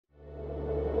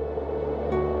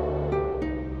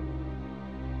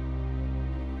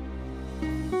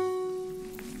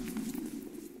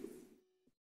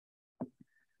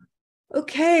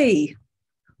Okay,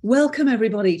 welcome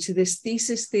everybody to this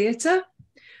Thesis Theater.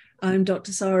 I'm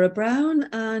Dr. Sara Brown,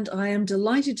 and I am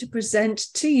delighted to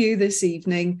present to you this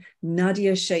evening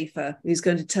Nadia Schafer, who's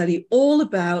going to tell you all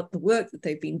about the work that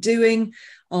they've been doing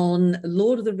on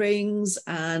Lord of the Rings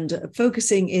and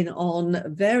focusing in on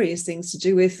various things to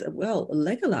do with, well,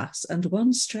 Legolas and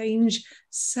one strange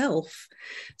self.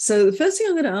 So the first thing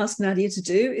I'm going to ask Nadia to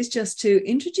do is just to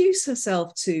introduce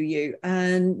herself to you.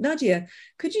 And Nadia,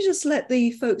 could you just let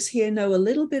the folks here know a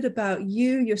little bit about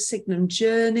you, your Signum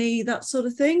journey, that sort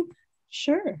of thing?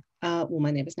 Sure. Well,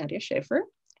 my name is Nadia Schafer.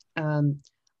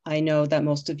 I know that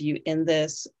most of you in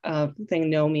this thing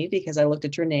know me because I looked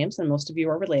at your names and most of you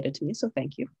are related to me, so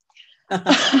thank you.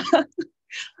 I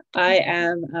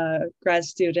am a grad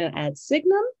student at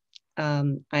Signum.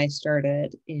 I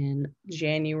started in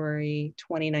January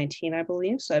 2019, I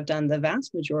believe, so I've done the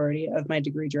vast majority of my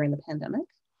degree during the pandemic.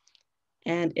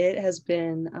 And it has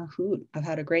been a hoot. I've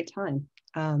had a great time.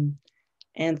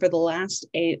 And for the last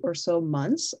 8 or so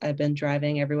months, I've been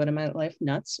driving everyone in my life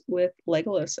nuts with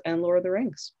Legolas and Lord of the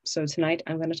Rings. So tonight,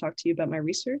 I'm going to talk to you about my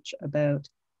research about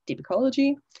deep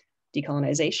ecology,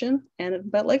 decolonization, and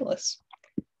about Legolas.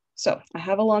 So I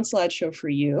have a long slideshow for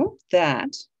you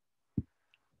that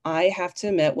I have to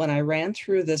admit, when I ran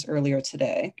through this earlier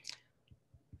today,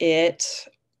 it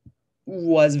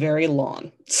was very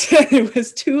long. It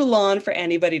was too long for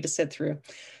anybody to sit through.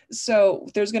 So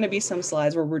there's going to be some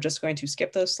slides where we're just going to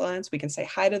skip those slides. We can say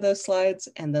hi to those slides.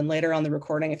 And then later on the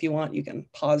recording, if you want, you can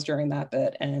pause during that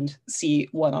bit and see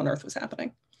what on earth was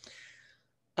happening.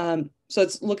 So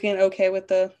it's looking okay with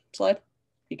the slide.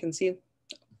 You can see.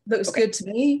 Looks okay. Good to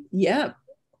me. Yeah.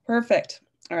 Perfect.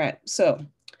 All right. So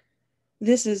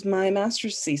this is my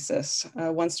master's thesis,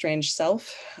 One Strange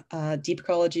Self, Deep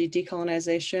Ecology,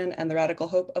 Decolonization, and the Radical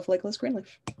Hope of Legolas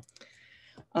Greenleaf.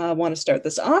 I want to start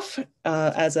this off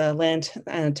as a land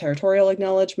and territorial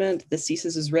acknowledgement. This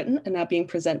thesis is written and now being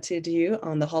presented to you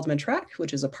on the Haldeman Tract,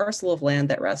 which is a parcel of land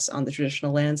that rests on the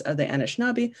traditional lands of the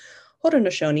Anishinaabe,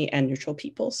 Haudenosaunee, and neutral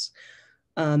peoples.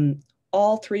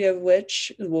 All three of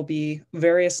which will be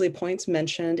variously points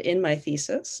mentioned in my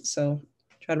thesis. So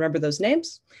try to remember those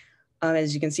names.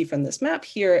 As you can see from this map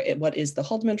here, what is the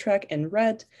Haldeman Tract in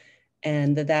red,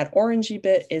 and that orangey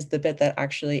bit is the bit that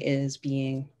actually is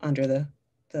being under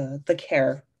the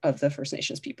care of the First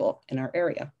Nations people in our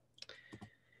area.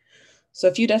 So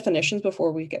a few definitions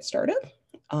before we get started,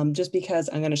 just because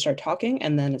I'm going to start talking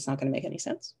and then it's not going to make any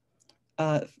sense.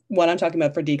 What I'm talking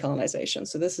about for decolonization.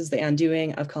 So this is the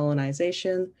undoing of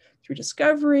colonization through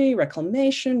discovery,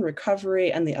 reclamation,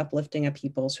 recovery, and the uplifting of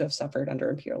peoples who have suffered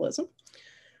under imperialism.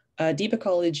 Deep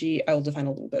ecology, I will define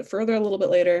a little bit further a little bit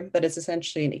later, but it's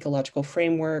essentially an ecological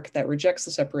framework that rejects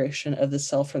the separation of the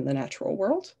self from the natural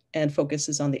world and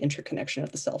focuses on the interconnection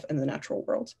of the self and the natural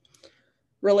world.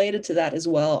 Related to that as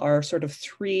well are sort of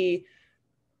three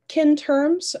kin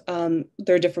terms.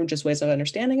 There are different just ways of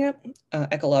understanding it.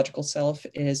 Ecological self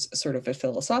is sort of a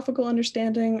philosophical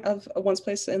understanding of one's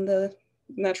place in the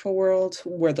natural world,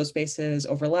 where those spaces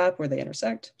overlap, where they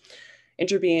intersect.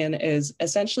 Interbeing is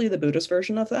essentially the Buddhist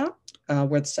version of that,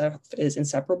 where the self is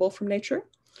inseparable from nature.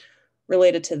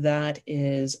 Related to that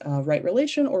is right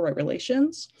relation or right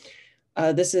relations.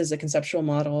 This is a conceptual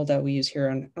model that we use here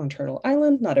on Turtle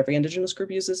Island. Not every Indigenous group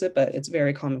uses it, but it's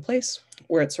very commonplace,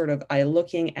 where it's sort of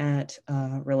looking at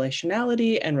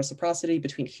relationality and reciprocity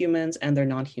between humans and their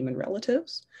non-human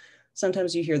relatives.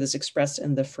 Sometimes you hear this expressed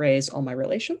in the phrase, all my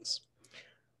relations.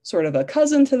 Sort of a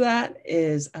cousin to that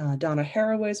is Donna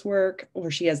Haraway's work, where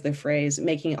she has the phrase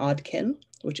making oddkin,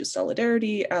 which is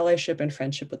solidarity, allyship, and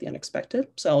friendship with the unexpected.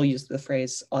 So I'll use the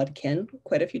phrase oddkin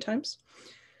quite a few times.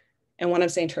 And when I'm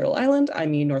saying Turtle Island, I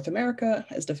mean North America,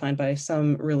 as defined by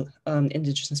some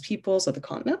Indigenous peoples of the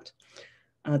continent.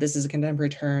 This is a contemporary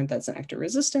term that's an act of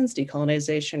resistance,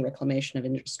 decolonization, reclamation of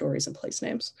Indigenous stories and place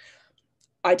names.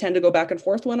 I tend to go back and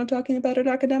forth when I'm talking about it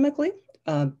academically,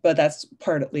 but that's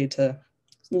partly to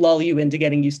lull you into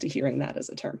getting used to hearing that as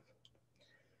a term.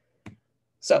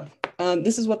 So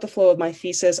this is what the flow of my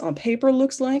thesis on paper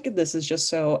looks like. This is just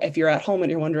so if you're at home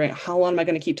and you're wondering, how long am I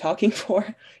going to keep talking for?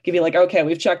 Give you like, okay,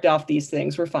 we've checked off these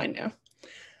things. We're fine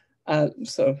now.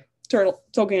 So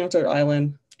Tolkien on Turtle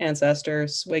Island,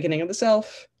 ancestors, awakening of the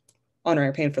self,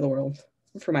 honoring pain for the world,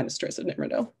 for minus trace of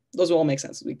Nimrodel. Those will all make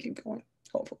sense as we keep going,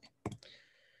 hopefully.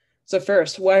 So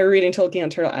first, why are we reading Tolkien on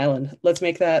Turtle Island? Let's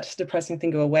make that depressing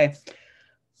thing go away.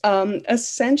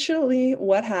 Essentially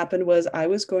what happened was I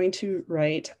was going to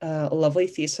write a lovely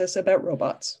thesis about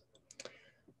robots.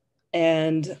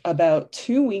 And about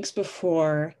 2 weeks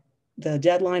before the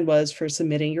deadline was for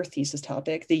submitting your thesis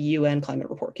topic, the UN climate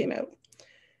report came out.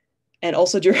 And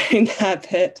also during that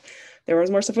bit, There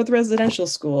was more stuff with residential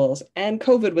schools, and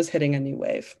COVID was hitting a new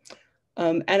wave.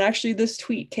 And actually this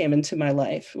tweet came into my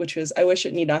life, which was, "I wish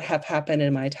it need not have happened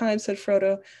in my time," said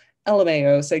Frodo.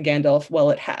 LMAO, said Gandalf,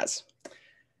 "Well, it has."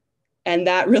 And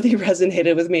that really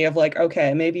resonated with me of like,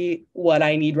 okay, maybe what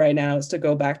I need right now is to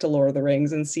go back to Lord of the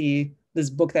Rings and see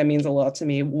this book that means a lot to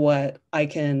me, what I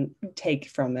can take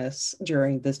from this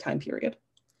during this time period.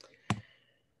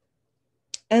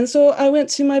 And so I went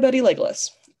to my buddy Legolas.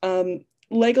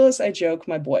 Legolas, I joke,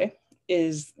 my boy,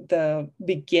 is the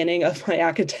beginning of my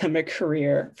academic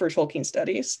career for Tolkien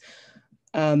studies,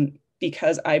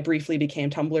 because I briefly became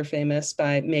Tumblr famous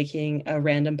by making a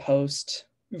random post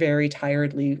very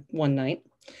tiredly one night.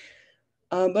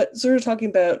 But sort of talking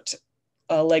about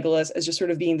Legolas as just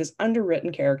sort of being this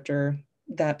underwritten character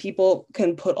that people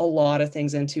can put a lot of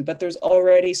things into, but there's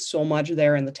already so much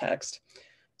there in the text.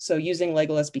 So using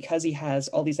Legolas, because he has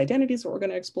all these identities that we're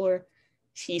going to explore,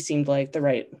 he seemed like the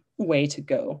right way to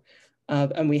go.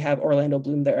 And we have Orlando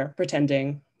Bloom there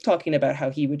talking about how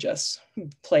he would just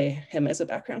play him as a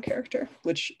background character,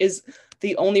 which is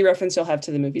the only reference you'll have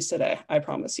to the movies today, I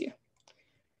promise you.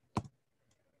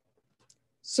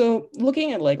 So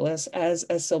looking at Legolas as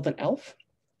a Silvan Elf,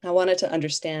 I wanted to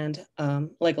understand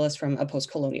Legolas from a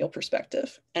post-colonial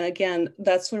perspective. And again,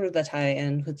 that's sort of the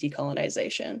tie-in with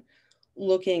decolonization,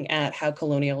 looking at how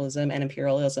colonialism and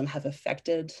imperialism have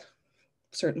affected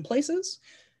certain places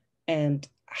and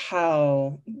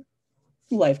how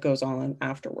life goes on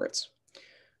afterwards.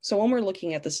 So when we're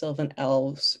looking at the Silvan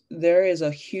Elves, there is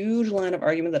a huge line of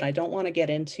argument that I don't want to get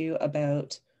into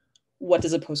about what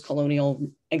does a post-colonial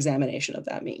examination of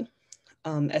that mean.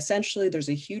 Essentially, there's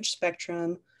a huge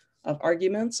spectrum of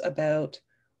arguments about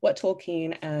what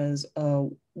Tolkien, as a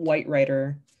white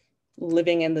writer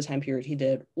living in the time period he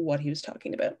did, what he was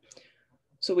talking about.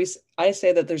 So I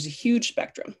say that there's a huge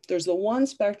spectrum. There's the one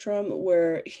spectrum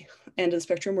end of the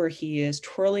spectrum where he is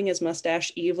twirling his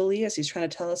mustache evilly as he's trying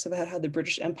to tell us about how the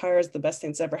British Empire is the best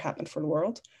thing that's ever happened for the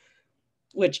world,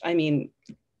 which, I mean,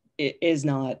 it is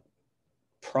not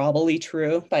probably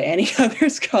true by any other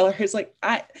scholars. Like,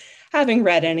 having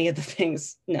read any of the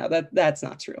things, no, that's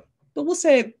not true. But we'll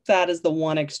say that is the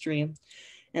one extreme.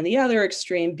 And the other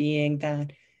extreme being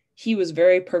that he was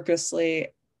very purposely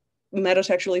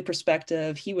metatextually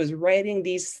perspective. He was writing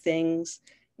these things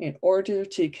in order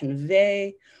to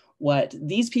convey what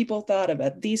these people thought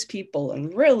about these people.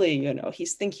 And really,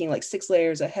 he's thinking like 6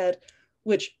 layers ahead,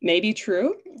 which may be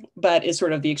true, but is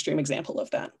sort of the extreme example of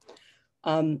that.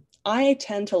 I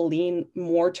tend to lean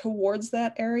more towards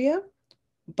that area,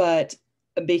 but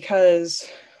because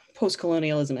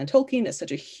post-colonialism and Tolkien is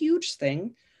such a huge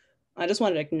thing, I just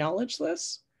wanted to acknowledge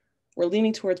this. We're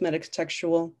leaning towards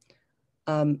metatextual,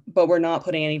 but we're not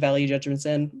putting any value judgments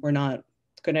in. We're not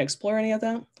going to explore any of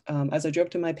that. As I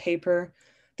joked in my paper,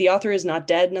 the author is not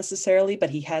dead necessarily, but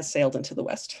he has sailed into the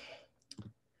West.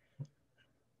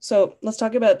 So let's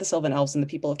talk about the Silvan Elves and the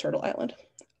people of Turtle Island.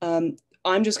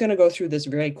 I'm just going to go through this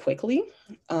very quickly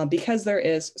because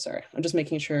I'm just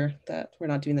making sure that we're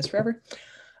not doing this forever.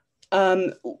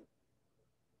 I'm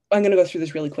going to go through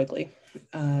this really quickly.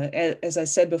 As I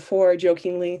said before,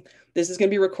 jokingly, this is going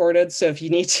to be recorded. So if you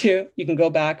need to, you can go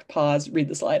back, pause, read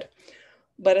the slide.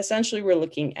 But essentially, we're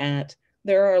looking at,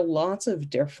 there are lots of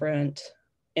different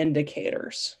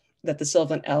indicators that the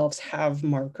Silvan Elves have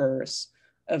markers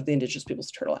of the Indigenous peoples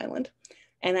of Turtle Island.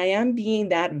 And I am being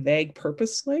that vague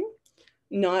purposely,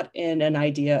 not in an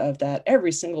idea of that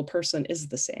every single person is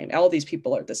the same. All these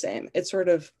people are the same. It's sort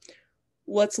of,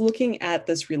 let's looking at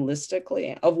this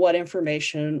realistically of what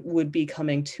information would be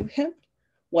coming to him,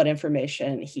 what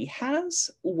information he has,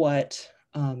 what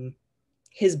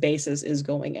his basis is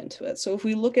going into it. So if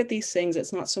we look at these things,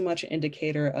 it's not so much an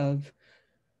indicator of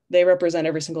they represent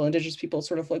every single Indigenous people,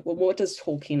 sort of like, well, what does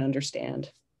Tolkien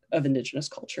understand of Indigenous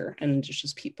culture and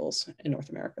Indigenous peoples in North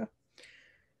America?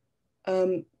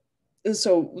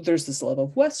 So there's this love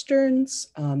of Westerns.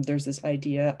 There's this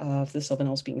idea of the Silvan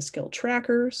Elves being skilled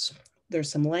trackers.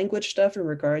 There's some language stuff in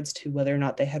regards to whether or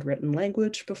not they had written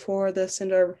language before the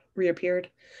Sindar reappeared,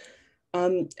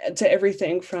 to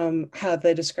everything from how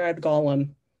they described Gollum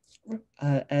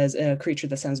as a creature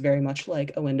that sounds very much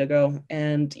like a Wendigo,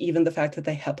 and even the fact that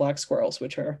they have black squirrels,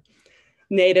 which are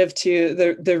native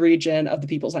to the region of the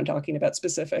peoples I'm talking about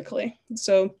specifically.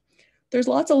 So there's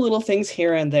lots of little things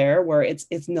here and there where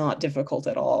it's not difficult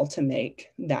at all to make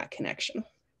that connection.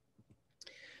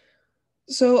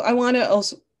 So I want to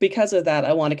also, because of that,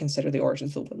 I want to consider the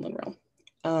origins of the Woodland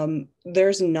Realm.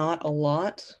 There's not a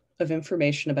lot of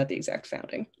information about the exact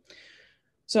founding.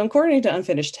 So according to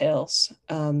Unfinished Tales,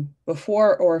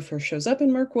 before Orifur shows up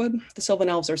in Mirkwood, the Silvan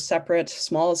Elves are separate,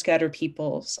 small, scattered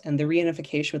peoples, and the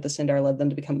reunification with the Sindar led them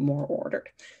to become more ordered.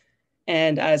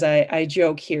 And as I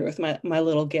joke here with my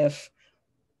little gif,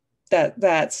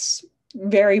 that's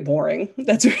very boring.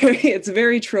 It's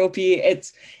very tropey.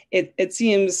 It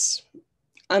seems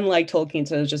unlike Tolkien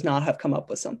to just not have come up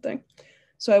with something.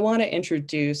 So I want to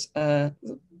introduce the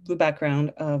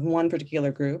background of one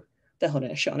particular group, the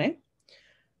Haudenosaunee.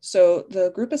 So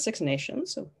the group of 6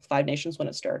 nations, so 5 nations when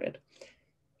it started,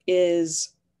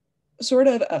 is sort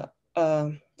of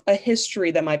a history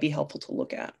that might be helpful to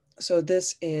look at. So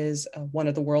this is one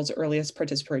of the world's earliest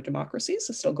participatory democracies.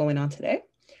 It's still going on today.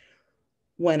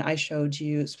 When I showed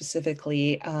you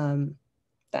specifically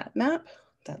that map,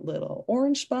 that little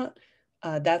orange spot,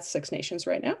 that's 6 nations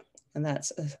right now. And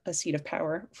that's a seat of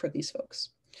power for these folks.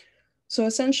 So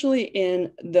essentially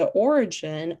in the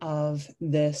origin of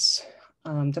this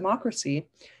democracy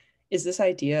is this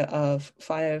idea of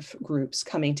 5 groups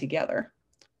coming together.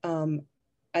 And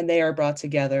they are brought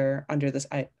together under this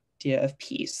idea of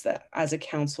peace, that as a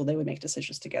council, they would make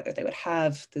decisions together. They would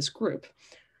have this group.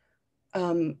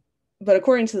 But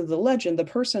according to the legend, the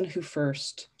person who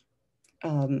first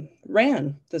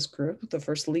ran this group, the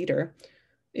first leader,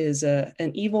 is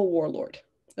an evil warlord,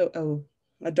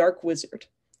 a dark wizard.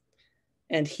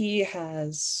 And he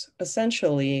has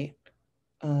essentially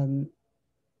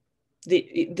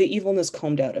the evilness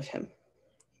combed out of him,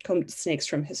 combed snakes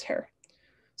from his hair.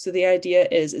 So the idea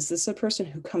is this a person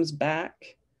who comes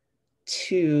back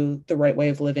to the right way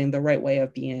of living, the right way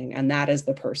of being, and that is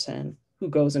the person who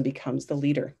goes and becomes the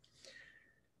leader.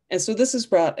 And so this is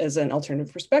brought as an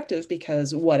alternative perspective,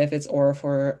 because what if it's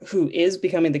Orifur who is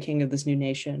becoming the king of this new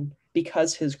nation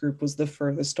because his group was the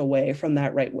furthest away from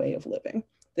that right way of living?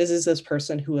 This is this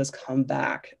person who has come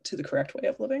back to the correct way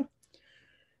of living.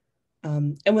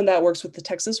 And when that works with the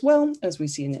text as well, as we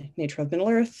see in Nature of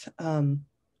Middle-earth,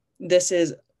 this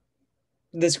is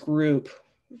this group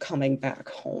coming back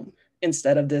home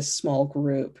instead of this small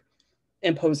group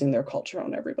imposing their culture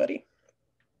on everybody.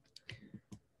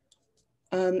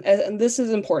 And this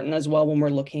is important as well when we're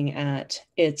looking at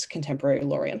its contemporary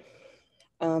Lorien.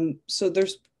 So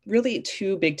there's really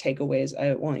 2 big takeaways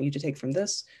I want you to take from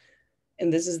this.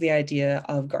 And this is the idea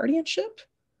of guardianship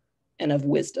and of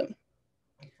wisdom.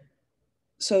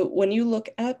 So when you look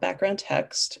at background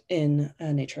text in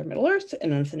Nature of Middle-earth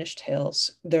and Unfinished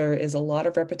Tales, there is a lot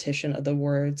of repetition of the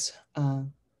words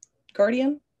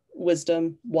guardian,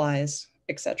 wisdom, wise,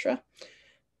 etc.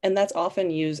 And that's often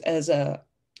used as an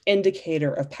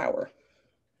indicator of power.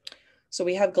 So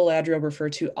we have Galadriel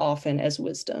referred to often as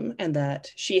wisdom, and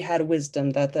that she had wisdom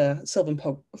that the Silvan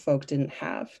folk didn't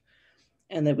have.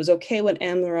 And it was okay when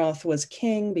Amlaroth was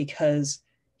king because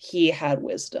he had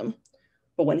wisdom.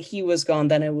 But when he was gone,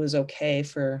 then it was okay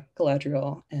for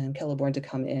Galadriel and Celeborn to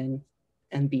come in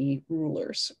and be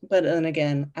rulers. But then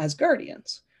again, as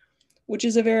guardians, which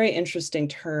is a very interesting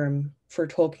term for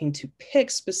Tolkien to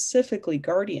pick specifically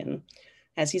guardian,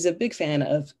 as he's a big fan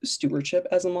of stewardship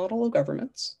as a model of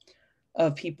governments,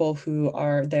 of people who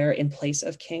are there in place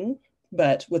of king,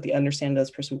 but with the understanding that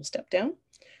this person will step down.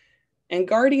 And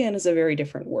guardian is a very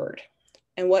different word.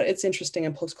 And what it's interesting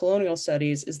in postcolonial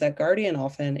studies is that guardian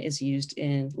often is used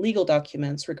in legal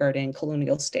documents regarding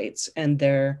colonial states and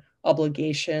their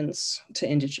obligations to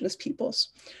Indigenous peoples.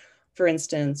 For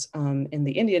instance, in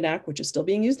the Indian Act, which is still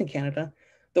being used in Canada,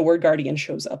 the word guardian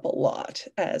shows up a lot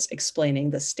as explaining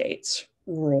the state's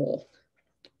role.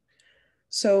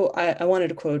 So I wanted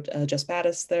to quote Jess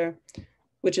Battis there,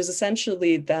 which is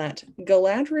essentially that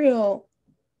Galadriel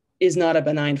is not a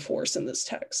benign force in this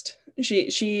text.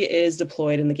 She is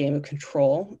deployed in the game of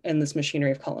control and this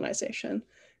machinery of colonization.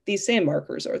 These same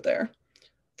markers are there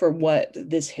for what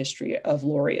this history of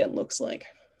Lorien looks like.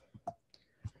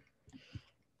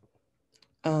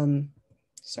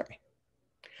 Sorry.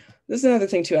 This is another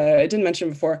thing too, I didn't mention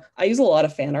before. I use a lot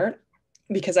of fan art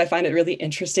because I find it really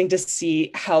interesting to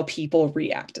see how people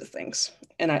react to things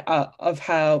and of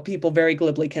how people very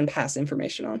glibly can pass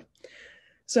information on.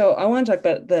 So I want to talk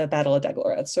about the Battle of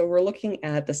Dagorad. So we're looking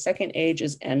at the Second Age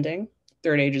is ending,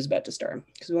 Third Age is about to start,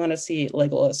 because we want to see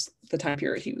Legolas, the time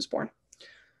period he was born.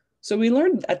 So we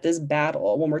learned at this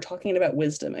battle, when we're talking about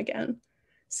wisdom again,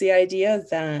 it's the idea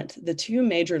that the 2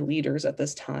 major leaders at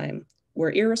this time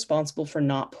were irresponsible for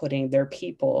not putting their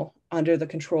people under the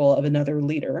control of another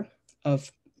leader, of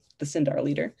the Sindar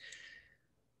leader.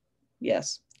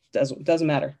 Yes, doesn't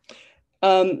matter.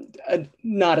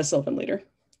 Not a Silvan leader.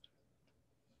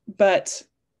 But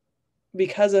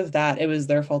because of that, it was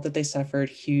their fault that they suffered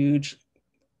huge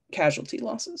casualty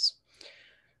losses.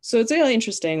 So it's really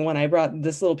interesting when I brought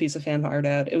this little piece of fan art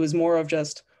out, it was more of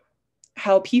just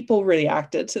how people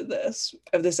reacted to this,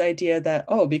 of this idea that,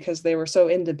 oh, because they were so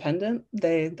independent,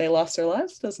 they lost their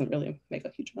lives, doesn't really make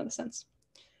a huge amount of sense.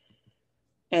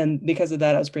 And because of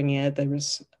that, I was bringing it, there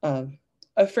was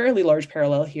a fairly large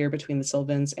parallel here between the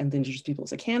Silvans and the Indigenous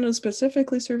peoples of Canada,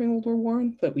 specifically serving World War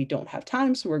I, but we don't have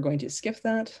time, so we're going to skip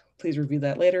that. Please review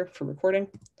that later for recording.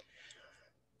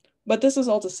 But this is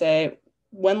all to say,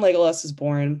 when Legolas is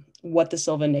born, what the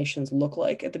Silvan nations look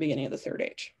like at the beginning of the Third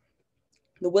Age.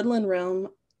 The woodland realm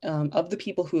of the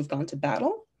people who have gone to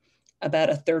battle, about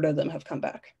a third of them have come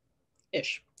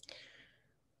back-ish.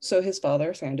 So his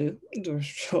father, Thandu,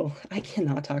 I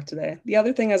cannot talk today. The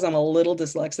other thing is I'm a little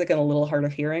dyslexic and a little hard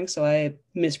of hearing, so I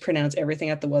mispronounce everything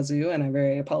at the wazoo, and I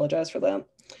very apologize for that.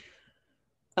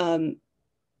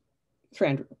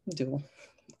 Thrandu,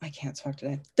 I can't talk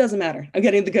today. Doesn't matter. I'm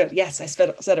getting the good. Yes, I said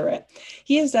it right.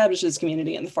 He established his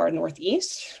community in the far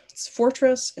northeast. It's a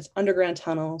fortress, it's underground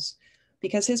tunnels,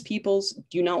 because his peoples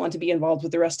do not want to be involved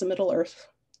with the rest of Middle Earth.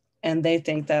 And they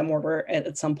think that Mordor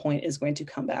at some point is going to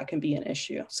come back and be an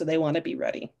issue. So they want to be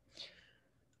ready.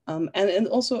 And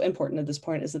also important at this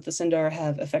point is that the Sindar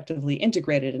have effectively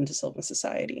integrated into Silvan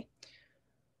society.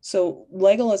 So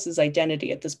Legolas's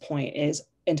identity at this point is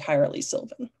entirely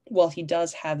Silvan. While he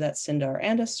does have that Sindar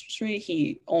ancestry,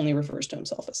 he only refers to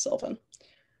himself as Silvan.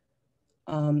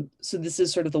 So this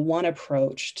is sort of the one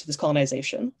approach to this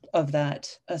colonization of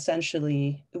that.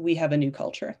 Essentially, we have a new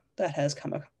culture that has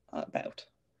come about.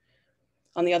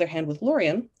 On the other hand, with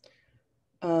Lorien,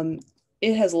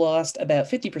 it has lost about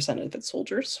 50% of its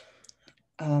soldiers,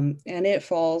 and it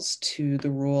falls to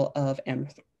the rule of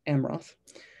Amroth.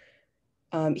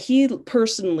 He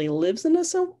personally lives in a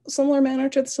similar manner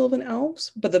to the Silvan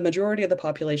Elves, but the majority of the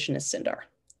population is Sindar.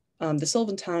 The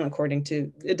Silvan tongue, according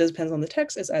to, it depends on the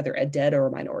text, is either a dead or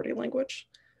a minority language.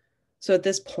 So at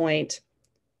this point,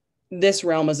 this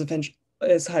realm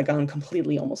has gone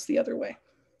completely almost the other way.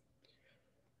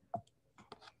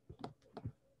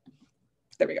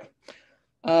 There we go.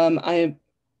 I'm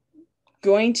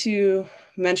going to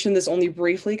mention this only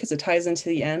briefly because it ties into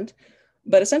the end.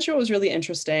 But essentially what was really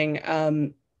interesting,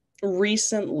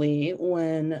 recently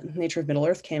when Nature of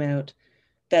Middle-earth came out,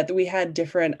 that we had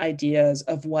different ideas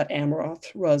of what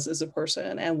Amroth was as a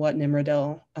person and what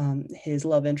Nimrodel, his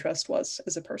love interest, was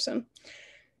as a person.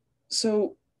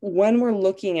 So when we're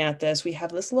looking at this, we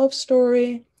have this love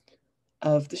story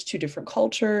of these two different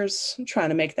cultures trying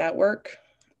to make that work.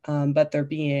 But there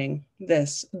being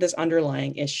this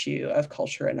underlying issue of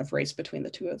culture and of race between the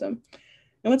two of them.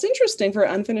 And what's interesting for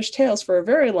Unfinished Tales, for a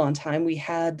very long time, we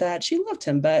had that she loved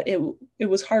him, but it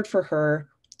was hard for her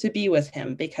to be with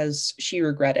him because she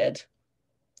regretted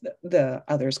the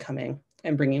others coming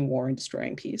and bringing war and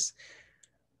destroying peace.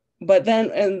 But then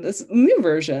in this new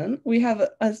version, we have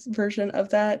a version of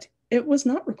that. It was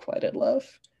not requited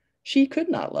love. She could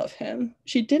not love him.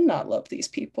 She did not love these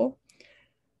people.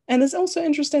 And it's also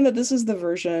interesting that this is the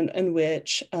version in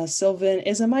which Silvan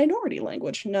is a minority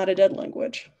language, not a dead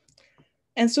language.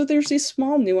 And so there's these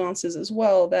small nuances as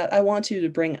well that I want you to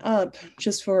bring up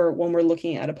just for when we're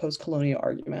looking at a post-colonial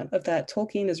argument of that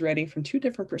Tolkien is writing from two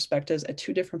different perspectives at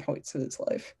two different points of his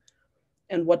life.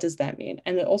 And what does that mean?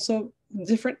 And also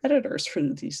different editors for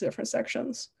these different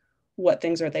sections. What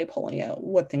things are they pulling out?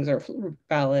 What things are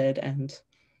valid and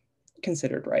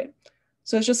considered right?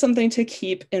 So it's just something to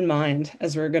keep in mind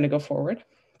as we're going to go forward.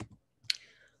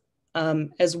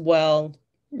 As well,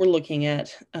 we're looking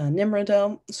at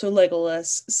Nimrodel. So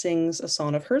Legolas sings a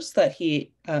song of hers that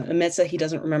he admits that he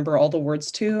doesn't remember all the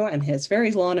words to, and his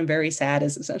very long and very sad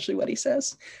is essentially what he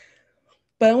says.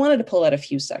 But I wanted to pull out a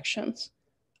few sections.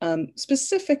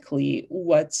 Specifically,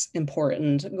 what's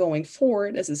important going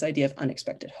forward is this idea of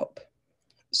unexpected hope.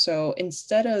 So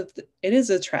instead of, it is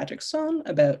a tragic song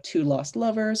about two lost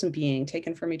lovers and being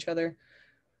taken from each other.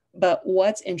 But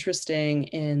what's interesting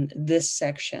in this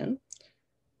section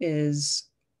is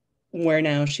where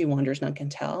now she wanders none can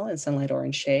tell, in sunlight or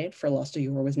in shade, for lost of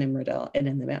yore was Nimrodel, and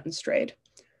in the mountain strayed.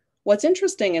 What's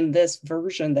interesting in this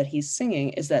version that he's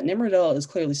singing is that Nimrodel is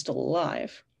clearly still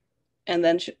alive. And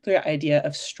then the idea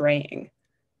of straying,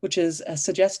 which is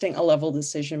suggesting a level of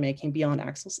decision-making beyond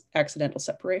accidental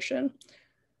separation.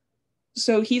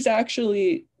 So he's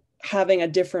actually having a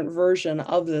different version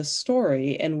of this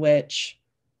story in which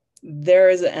there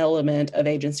is an element of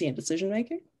agency and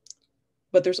decision-making,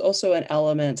 but there's also an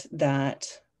element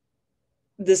that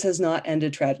this has not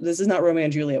ended tragic. This is not Romeo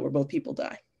and Juliet where both people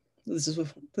die. This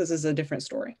is a different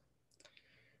story.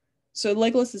 So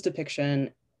Legolas's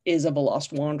depiction is of a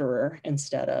lost wanderer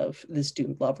instead of this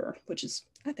doomed lover, which is,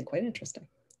 I think, quite interesting.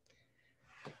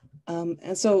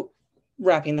 And so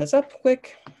wrapping this up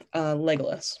quick,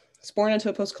 Legolas. He's born into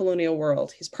a post-colonial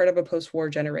world. He's part of a post-war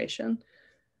generation.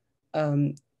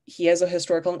 He has a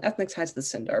historical and ethnic tie to the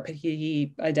Sindar, but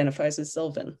he identifies as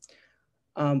Silvan.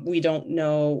 We don't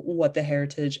know what the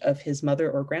heritage of his mother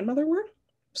or grandmother were,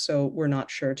 so we're not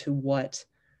sure to what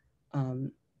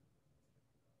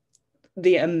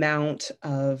the amount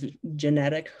of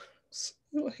genetics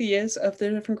he is of the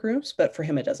different groups, but for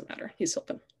him it doesn't matter. He's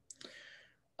Silvan.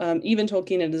 Even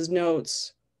Tolkien in his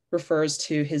notes refers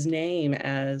to his name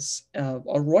as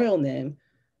a royal name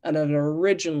and an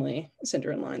originally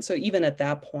Sindarin line. So even at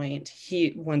that point,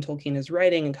 when Tolkien is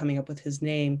writing and coming up with his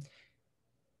name,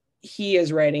 he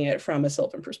is writing it from a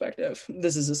Silvan perspective.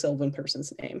 This is a Silvan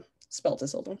person's name, spelled a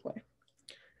Silvan way.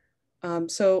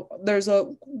 So there's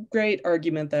a great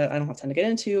argument that I don't have time to get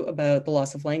into about the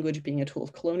loss of language being a tool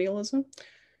of colonialism.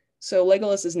 So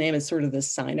Legolas's name is sort of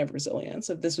this sign of resilience.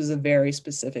 This was a very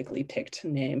specifically picked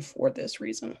name for this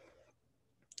reason.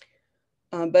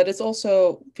 But it's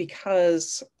also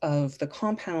because of the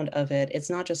compound of it, it's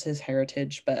not just his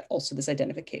heritage, but also this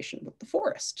identification with the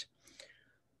forest.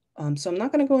 So I'm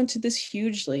not going to go into this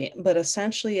hugely, but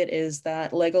essentially it is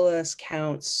that Legolas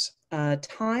counts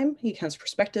time, he counts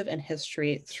perspective and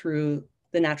history through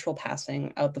the natural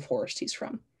passing of the forest he's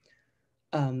from.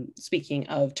 Speaking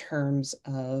of terms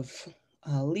of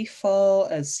leaf fall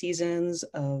as seasons,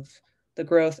 of the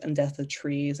growth and death of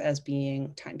trees as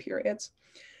being time periods.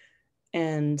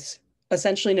 And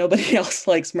essentially nobody else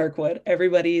likes Mirkwood.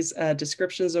 Everybody's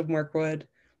descriptions of Mirkwood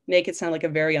make it sound like a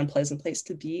very unpleasant place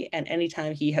to be. And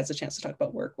anytime he has a chance to talk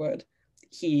about Mirkwood,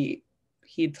 he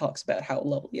talks about how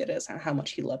lovely it is and how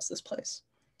much he loves this place.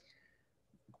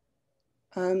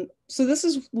 So this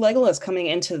is Legolas coming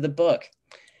into the book.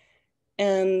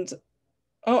 And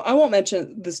I won't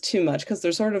mention this too much because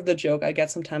there's sort of the joke I get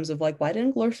sometimes of like, why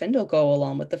didn't Glorfindel go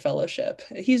along with the fellowship?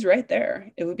 He's right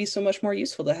there. It would be so much more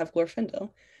useful to have Glorfindel.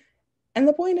 And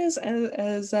the point is,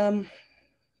 as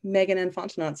Megan and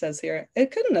Fontenot says here,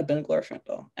 it couldn't have been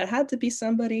Glorfindel. It had to be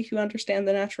somebody who understands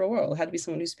the natural world. It had to be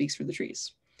someone who speaks for the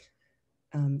trees.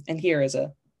 And here is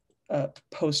a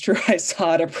poster I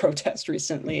saw at a protest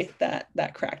recently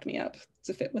that cracked me up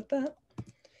to fit with that.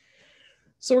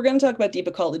 So we're going to talk about Deep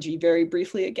Ecology very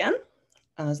briefly again.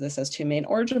 This has two main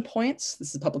origin points. This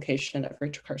is a publication of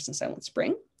Rachel Carson Silent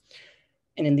Spring,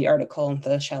 and in the article,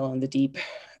 The Shallow and the Deep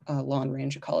Long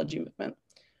Range Ecology Movement.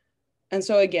 And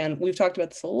so again, we've talked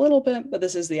about this a little bit, but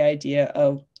this is the idea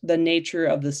of the nature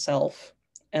of the self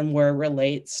and where it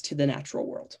relates to the natural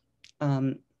world.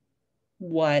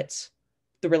 What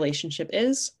the relationship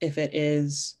is, if it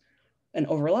is an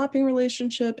overlapping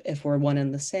relationship, if we're one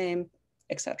and the same,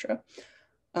 etc.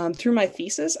 Through my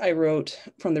thesis, I wrote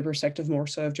from the perspective more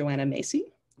so of Joanna Macy,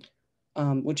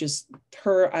 which is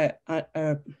her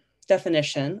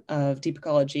definition of deep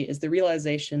ecology is the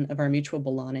realization of our mutual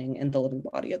belonging in the living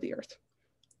body of the earth,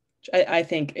 which I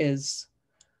think is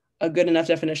a good enough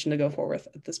definition to go forward with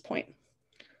at this point.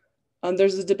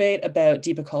 There's a debate about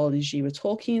deep ecology with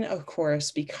Tolkien, of course,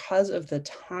 because of the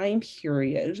time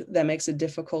period that makes it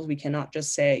difficult. We cannot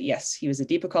just say, yes, he was a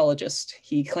deep ecologist.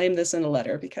 He claimed this in a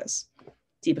letter because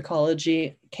deep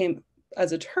ecology came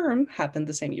as a term, happened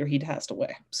the same year he passed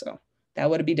away. So that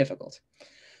would be difficult.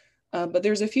 But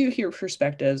there's a few here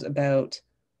perspectives about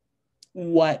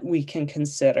what we can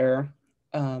consider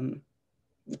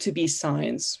to be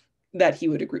signs that he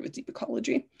would agree with deep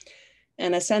ecology.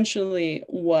 And essentially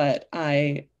what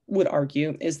I would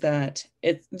argue is that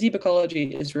deep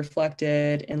ecology is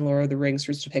reflected in Lord of the Rings'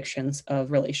 depictions of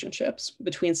relationships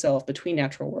between self, between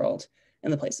natural world,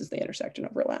 and the places they intersect and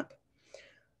overlap.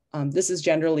 This is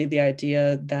generally the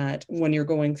idea that when you're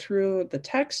going through the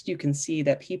text, you can see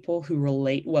that people who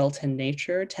relate well to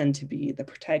nature tend to be the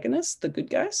protagonists, the good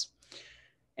guys,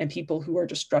 and people who are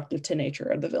destructive to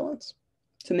nature are the villains.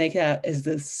 To make that is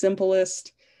the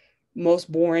simplest,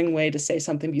 most boring way to say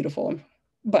something beautiful,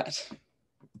 but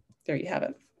there you have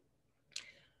it.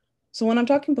 So when I'm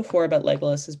talking before about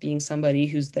Legolas as being somebody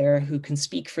who's there who can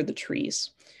speak for the trees,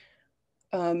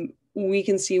 we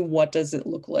can see what does it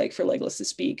look like for Legolas to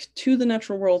speak to the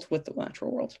natural world with the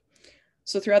natural world.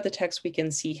 So throughout the text, we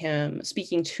can see him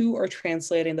speaking to or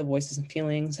translating the voices and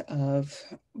feelings of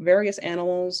various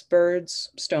animals,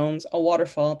 birds, stones, a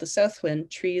waterfall, the south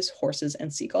wind, trees, horses,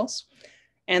 and seagulls.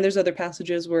 And there's other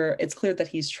passages where it's clear that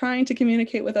he's trying to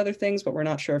communicate with other things, but we're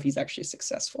not sure if he's actually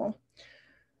successful.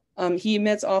 He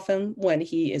admits often when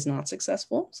he is not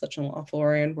successful, such in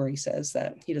Lothlorien, where he says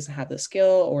that he doesn't have the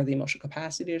skill or the emotional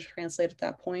capacity to translate at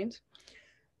that point.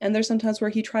 And there's sometimes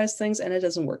where he tries things and it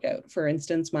doesn't work out. For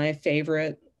instance, my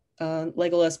favorite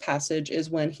Legolas passage is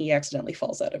when he accidentally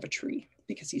falls out of a tree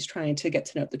because he's trying to get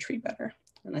to know the tree better.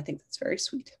 And I think that's very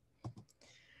sweet.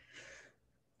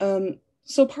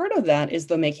 So part of that is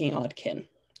the making Oddkin.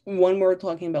 When we're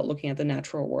talking about looking at the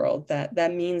natural world,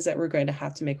 that means that we're going to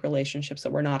have to make relationships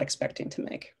that we're not expecting to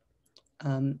make.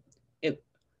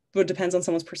 It depends on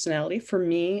someone's personality. For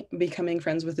me, becoming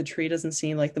friends with a tree doesn't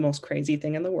seem like the most crazy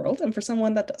thing in the world, and for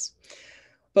someone that does.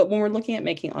 But when we're looking at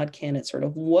making Oddkin, it's sort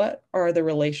of what are the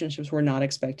relationships we're not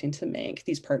expecting to make,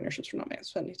 these partnerships we're not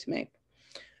expecting to make.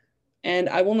 And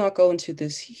I will not go into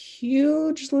this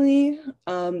hugely,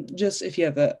 just if you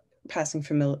have a passing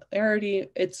familiarity,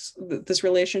 it's this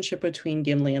relationship between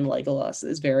Gimli and Legolas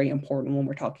is very important when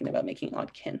we're talking about making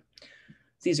Oddkin.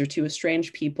 These are two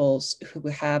estranged peoples who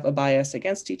have a bias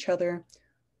against each other,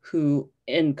 who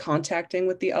in contacting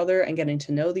with the other and getting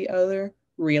to know the other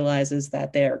realizes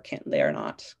that they are kin, they are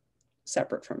not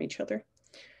separate from each other.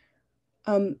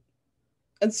 And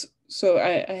so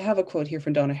I have a quote here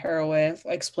from Donna Haraway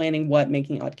explaining what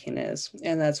making Oddkin is,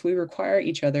 and that's: we require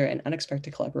each other in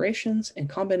unexpected collaborations, in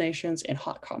combinations, in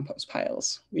hot compost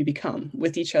piles. We become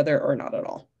with each other or not at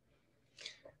all.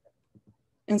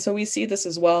 And so we see this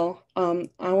as well.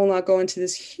 I will not go into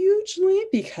this hugely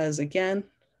because, again,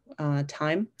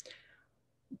 time,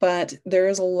 but there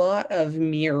is a lot of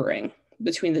mirroring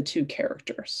between the two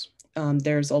characters.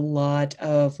 There's a lot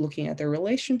of looking at their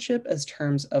relationship as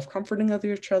terms of comforting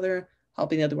each other,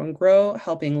 helping the other one grow,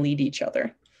 helping lead each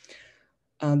other.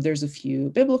 There's a few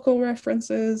biblical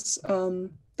references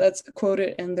that's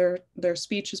quoted in their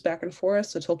speeches back and forth.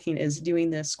 So Tolkien is doing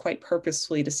this quite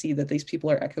purposefully to see that these people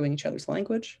are echoing each other's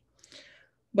language.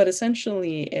 But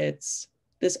essentially, it's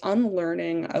this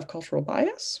unlearning of cultural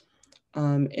bias.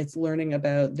 It's learning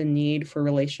about the need for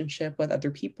relationship with other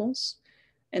peoples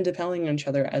and depending on each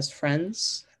other as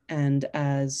friends and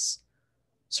as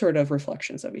sort of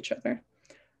reflections of each other.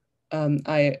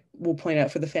 I will point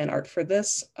out for the fan art for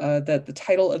this, that the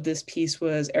title of this piece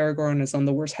was Aragorn is on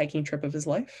the worst hiking trip of his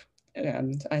life.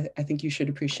 And I think you should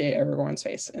appreciate Aragorn's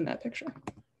face in that picture.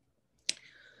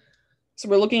 So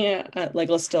we're looking at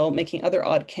Legolas still making other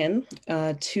Oddkin,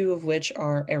 two of which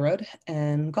are Arod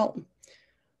and Gollum.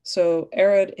 So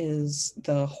Arod is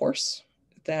the horse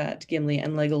that Gimli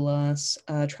and Legolas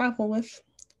travel with,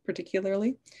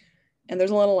 particularly. And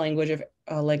there's a lot of language of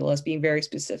Legolas being very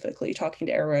specifically talking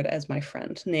to Arod as my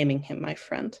friend, naming him my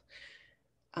friend.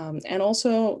 And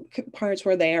also parts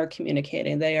where they are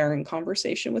communicating, they are in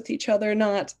conversation with each other,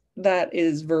 not that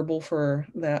is verbal for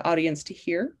the audience to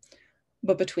hear,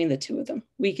 but between the two of them.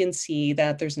 We can see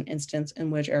that there's an instance in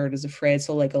which Arod is afraid,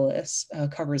 so Legolas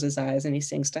covers his eyes and he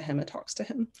sings to him and talks to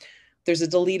him. There's a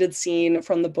deleted scene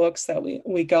from the books that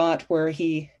we got where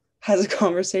he has a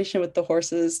conversation with the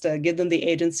horses to give them the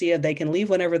agency of they can leave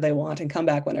whenever they want and come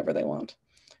back whenever they want,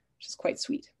 which is quite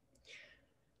sweet.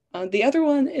 The other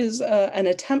one is an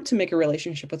attempt to make a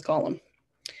relationship with Gollum.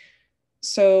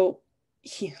 So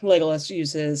Legolas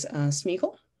uses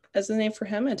Smeagol as the name for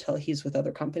him until he's with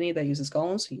other company that uses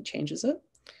Gollum, so he changes it.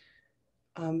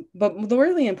 But the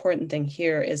really important thing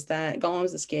here is that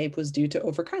Gollum's escape was due to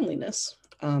overkindliness.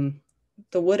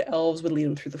 The wood elves would lead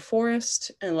him through the forest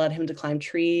and let him to climb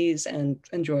trees and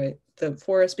enjoy the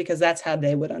forest because that's how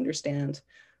they would understand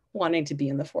wanting to be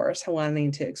in the forest,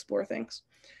 wanting to explore things.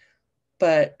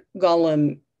 But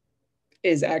Gollum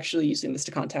is actually using this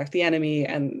to contact the enemy,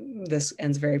 and this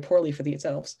ends very poorly for these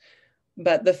elves.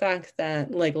 But the fact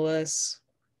that Legolas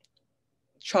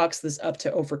chalks this up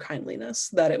to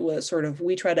overkindliness, that it was sort of,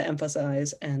 we try to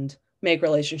emphasize and make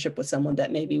relationship with someone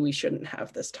that maybe we shouldn't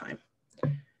have this time.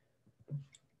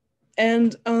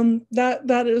 And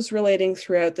that is relating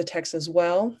throughout the text as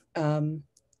well.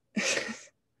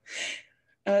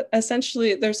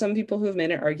 Essentially, there's some people who have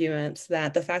made an argument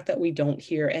that the fact that we don't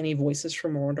hear any voices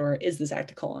from Mordor is this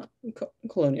act of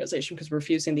colonialization because we're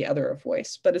refusing the other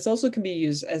voice. But it also can be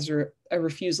used as a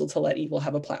refusal to let evil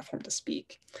have a platform to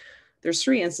speak. There's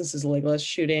 3 instances of Legolas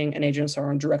shooting an agent of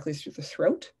Sauron directly through the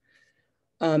throat,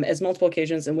 as multiple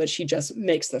occasions in which he just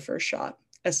makes the first shot,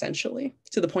 essentially,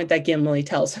 to the point that Gimli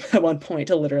tells him at one point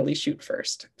to literally shoot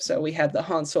first. So we have the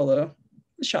Han Solo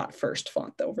shot first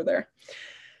font over there.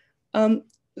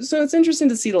 So it's interesting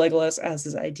to see Legolas as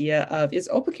this idea of it's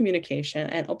open communication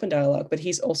and open dialogue, but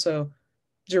he's also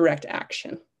direct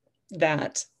action,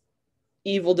 that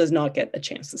evil does not get a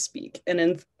chance to speak. And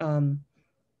in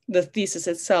the thesis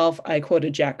itself, I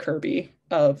quoted Jack Kirby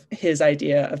of his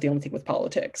idea of the only thing with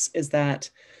politics is that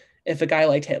if a guy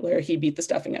liked Hitler, he beat the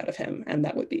stuffing out of him, and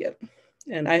that would be it.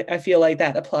 And I feel like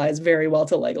that applies very well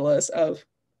to Legolas of,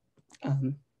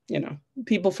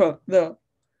 people from the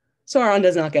Sauron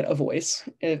does not get a voice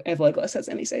if Legolas has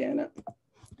any say in it.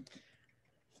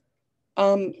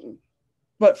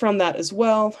 But from that as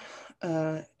well,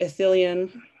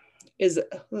 Ithilien is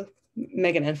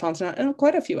Megan and Fontenot and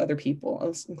quite a few other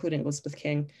people, including Elizabeth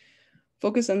King,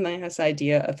 focus on this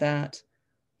idea of that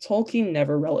Tolkien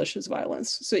never relishes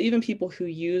violence. So even people who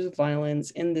use violence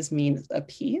in this means of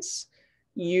peace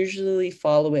usually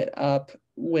follow it up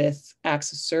with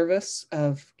acts of service,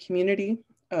 of community,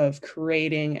 of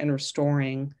creating and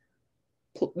restoring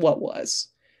what was,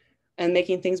 and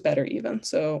making things better even.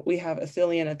 So we have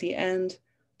Ithilien at the end,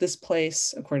 this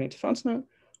place, according to Fontenot,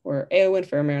 where Eowyn,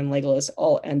 Faramir, and Legolas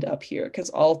all end up here, because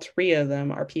all three of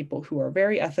them are people who are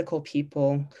very ethical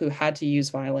people who had to use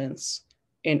violence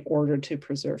in order to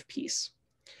preserve peace.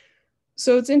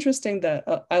 So it's interesting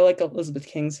that I like Elizabeth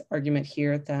King's argument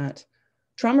here that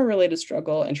trauma-related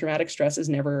struggle and traumatic stress is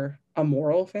never a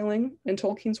moral failing in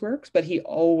Tolkien's works, but he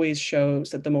always shows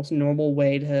that the most normal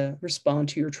way to respond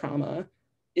to your trauma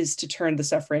is to turn the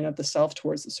suffering of the self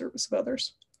towards the service of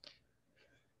others.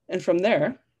 And from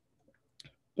there,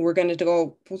 we're going to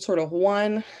go sort of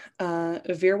one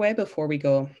veer way before we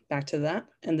go back to that.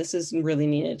 And this is really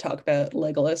needed to talk about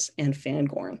Legolas and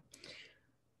Fangorn.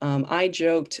 I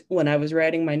joked when I was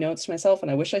writing my notes to myself, and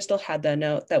I wish I still had that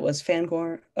note, that was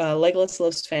Fangorn, Legolas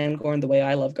loves Fangorn the way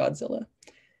I love Godzilla.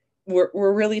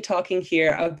 We're really talking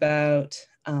here about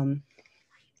the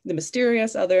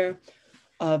mysterious other,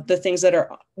 the things that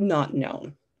are not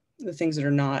known, the things that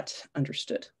are not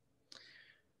understood.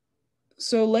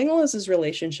 So Legolas's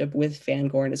relationship with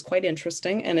Fangorn is quite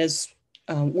interesting and is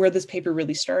where this paper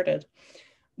really started.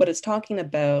 But it's talking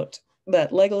about that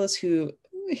Legolas, who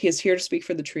he is here to speak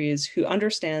for the trees, who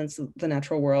understands the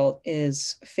natural world,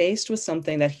 is faced with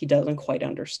something that he doesn't quite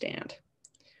understand.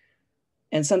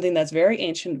 And something that's very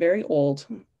ancient, very old,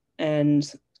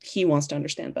 and he wants to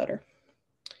understand better.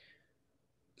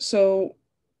 So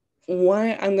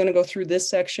why I'm going to go through this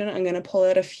section, I'm going to pull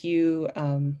out a few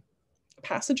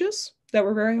passages that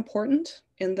were very important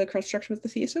in the construction of the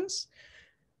thesis,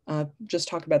 just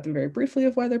talk about them very briefly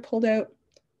of why they're pulled out,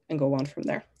 and go on from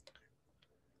there.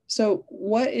 So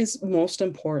what is most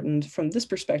important from this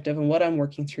perspective and what I'm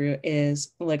working through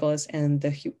is Legolas and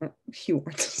the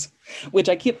Huorns, which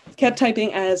I kept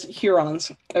typing as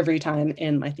Huorns every time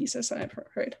in my thesis, I've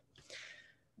heard.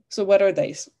 So what are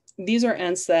these? These are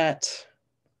ents that,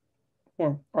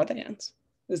 or are they ents,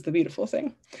 is the beautiful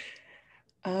thing.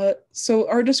 So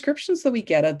our descriptions that we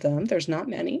get of them, there's not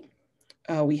many.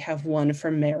 We have one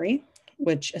from Mary,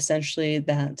 which essentially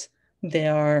that they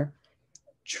are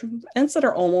ents that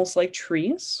are almost like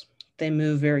trees. They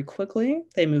move very quickly.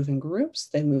 They move in groups.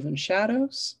 They move in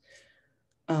shadows.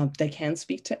 They can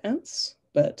speak to ents,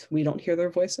 but we don't hear their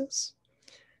voices.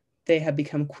 They have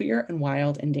become queer and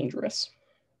wild and dangerous.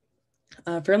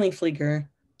 Verlingfleeger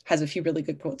has a few really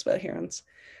good quotes about Huorns.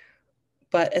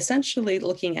 But essentially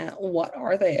looking at what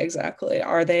are they exactly?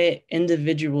 Are they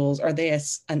individuals? Are they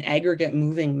an aggregate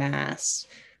moving mass?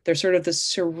 They're sort of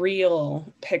this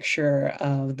surreal picture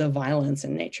of the violence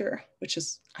in nature, which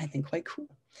is, I think, quite cool.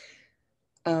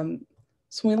 So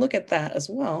when we look at that as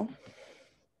well,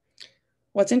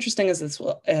 what's interesting is this,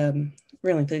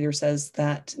 Verlingfleeger says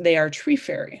that they are tree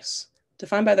fairies,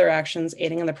 defined by their actions,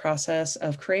 aiding in the process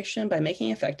of creation by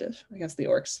making effective against the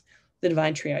orcs, the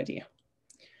divine tree idea.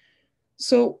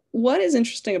 So what is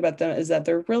interesting about them is that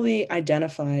they're really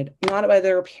identified not by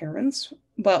their appearance,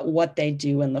 but what they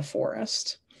do in the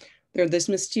forest. They're this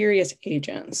mysterious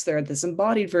agents. They're this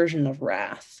embodied version of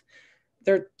wrath.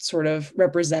 They're sort of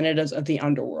representatives of the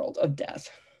underworld, of death.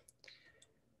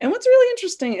 And what's really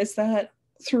interesting is that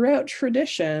throughout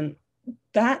tradition,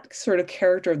 that sort of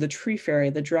character of the tree fairy,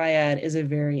 the dryad, is a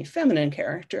very feminine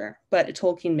character, but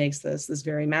Tolkien makes this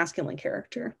very masculine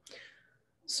character.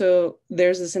 So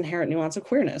there's this inherent nuance of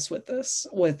queerness with this,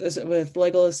 with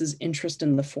Legolas's interest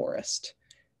in the forest,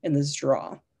 in this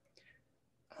draw.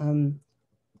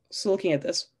 So looking at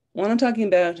this, when I'm talking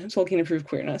about Tolkien-approved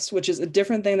queerness, which is a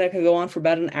different thing that could go on for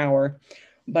about an hour,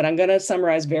 but I'm going to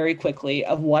summarize very quickly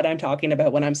of what I'm talking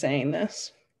about when I'm saying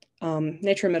this.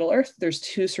 Nature and Middle-earth, there's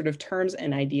two sort of terms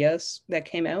and ideas that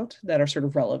came out that are sort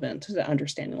of relevant to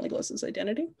understanding Legolas's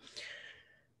identity.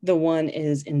 The one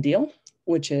is Indil,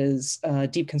 which is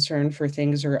deep concern for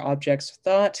things or objects of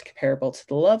thought, comparable to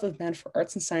the love of men for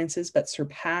arts and sciences, but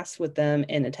surpassed with them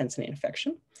in intensity and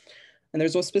affection. And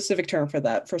there's a specific term for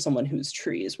that for someone who's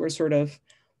trees, where sort of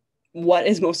what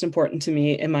is most important to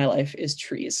me in my life is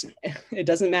trees. It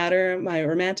doesn't matter my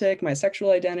romantic, my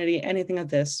sexual identity, anything of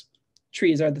this,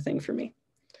 trees are the thing for me.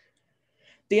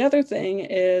 The other thing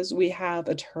is we have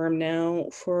a term now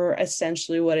for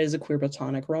essentially what is a queer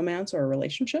platonic romance or a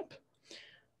relationship.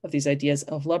 of these ideas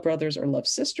of love brothers or love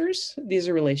sisters. These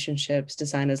are relationships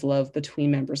designed as love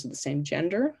between members of the same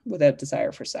gender without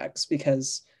desire for sex,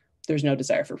 because there's no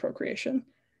desire for procreation.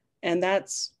 And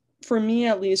that's, for me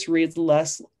at least, reads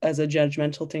less as a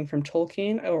judgmental thing from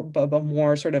Tolkien, but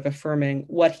more sort of affirming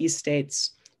what he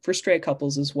states for straight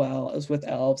couples as well as with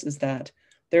elves, is that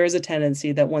there is a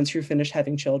tendency that once you're finished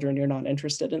having children, you're not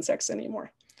interested in sex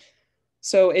anymore.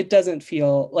 So it doesn't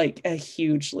feel like a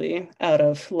hugely out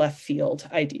of left field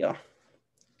idea.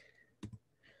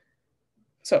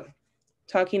 So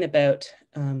talking about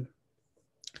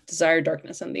desire,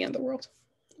 darkness, and the end of the world.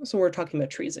 So we're talking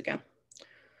about trees again.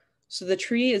 So the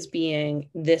tree is being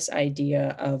this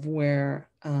idea of where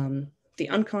the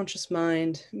unconscious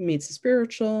mind meets the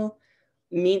spiritual,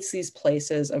 meets these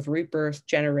places of rebirth,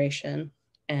 generation,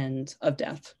 and of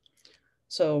death.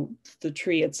 So the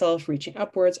tree itself reaching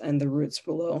upwards and the roots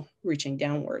below reaching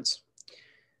downwards.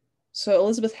 So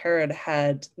Elizabeth Harrod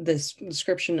had this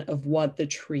description of what the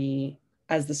tree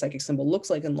as the psychic symbol looks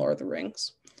like in Lord of the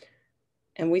Rings.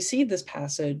 And we see this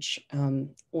passage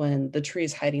when the tree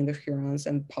is hiding the Huorns,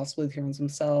 and possibly the Huorns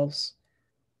themselves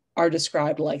are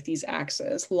described like these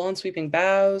axes, lawn sweeping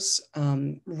boughs,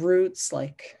 roots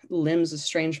like limbs of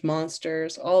strange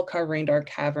monsters, all covering dark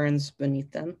caverns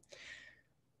beneath them.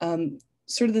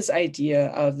 Sort of this idea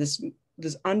of this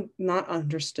not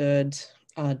understood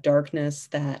darkness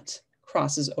that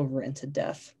crosses over into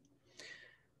death.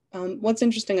 What's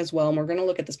interesting as well, and we're going to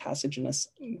look at this passage in a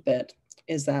bit,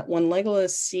 is that when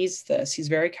Legolas sees this, he's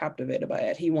very captivated by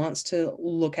it. He wants to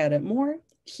look at it more.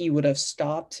 He would have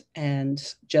stopped and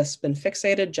just been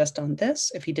fixated just on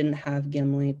this if he didn't have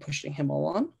Gimli pushing him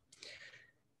along.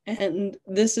 And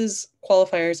this is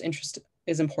qualifier's interest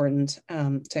is important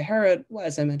to Harrod,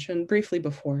 as I mentioned briefly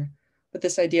before, but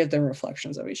this idea of the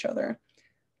reflections of each other,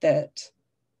 that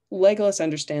Legolas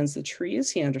understands the trees,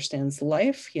 he understands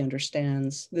life, he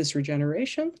understands this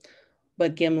regeneration,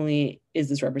 but Gimli is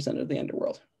this representative of the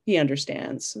underworld. He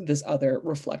understands this other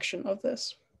reflection of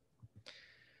this.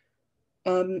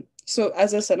 So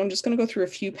as I said, I'm just going to go through a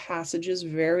few passages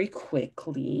very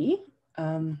quickly.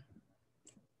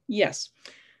 Yes.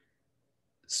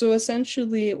 So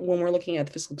essentially, when we're looking at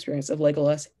the physical experience of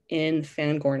Legolas in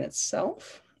Fangorn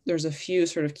itself, there's a few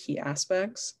sort of key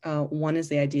aspects. One is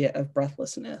the idea of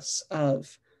breathlessness,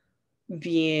 of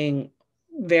being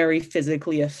very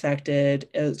physically affected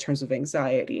in terms of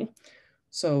anxiety.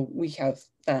 So we have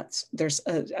that, there's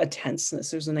a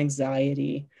tenseness, there's an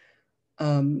anxiety.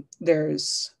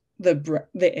 There's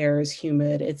the air is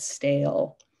humid, it's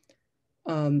stale.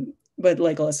 But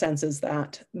Legolas senses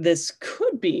that this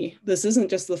isn't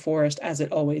just the forest as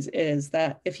it always is,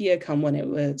 that if he had come when it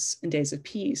was in days of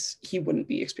peace, he wouldn't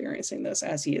be experiencing this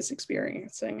as he is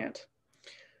experiencing it.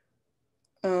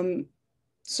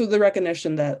 So the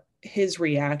recognition that his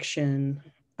reaction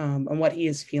and what he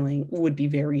is feeling would be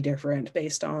very different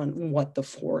based on what the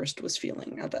forest was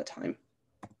feeling at that time.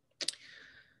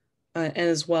 And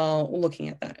as well, looking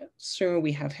at that, so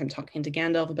we have him talking to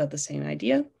Gandalf about the same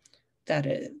idea, that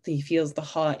he feels the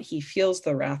hot, he feels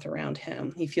the wrath around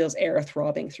him, he feels air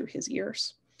throbbing through his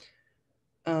ears.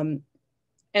 And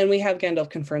we have Gandalf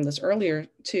confirm this earlier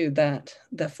too, that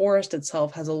the forest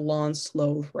itself has a long,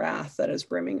 slow wrath that is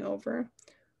brimming over.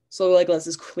 So Legolas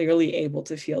is clearly able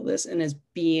to feel this and is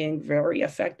being very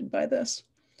affected by this.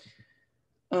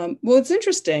 What's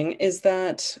interesting is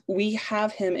that we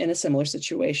have him in a similar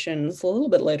situation a little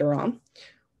bit later on,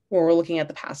 where we're looking at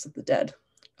the past of the dead.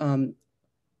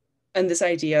 And this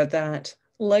idea that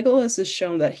Legolas is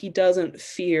shown that he doesn't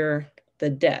fear the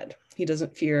dead. He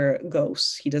doesn't fear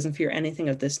ghosts. He doesn't fear anything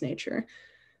of this nature.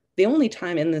 The only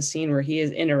time in this scene where he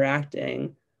is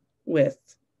interacting with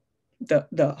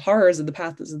the horrors of the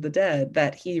paths of the dead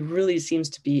that he really seems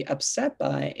to be upset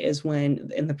by is when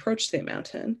in the Approach State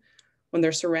Mountain, when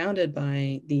they're surrounded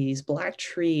by these black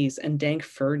trees and dank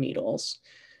fir needles.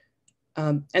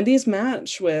 And these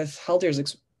match with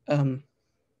Haldir's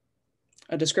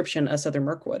a description of Southern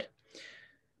Mirkwood.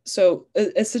 So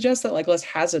it suggests that Legolas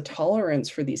has a tolerance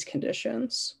for these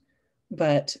conditions,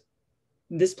 but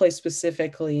this place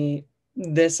specifically,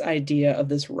 this idea of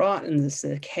this rot and this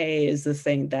decay is the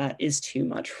thing that is too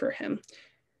much for him.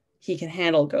 He can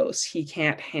handle ghosts. He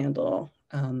can't handle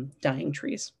dying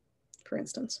trees, for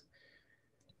instance.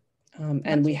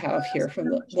 And we have here from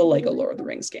the Lego Lord of the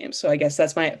Rings game. So I guess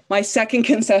that's my second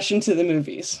concession to the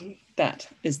movies. That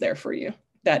is there for you.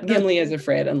 That Gimli is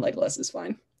afraid and Legolas is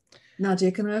fine.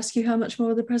 Nadia, can I ask you how much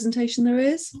more of the presentation there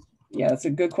is? Yeah, that's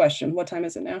a good question. What time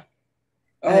is it now?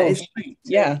 Oh,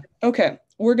 yeah. Okay.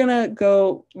 We're going to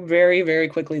go very, very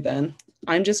quickly then.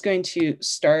 I'm just going to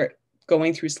start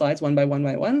going through slides one by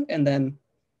one, and then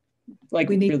like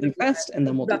we need really to fast, and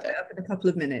then we'll do wrap it that. up in a couple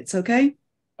of minutes, okay?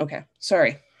 Okay,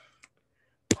 sorry.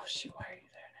 Oh shoot, why are you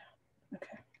there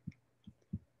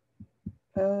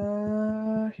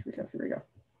now? Okay. Here we go.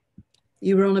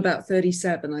 You were on about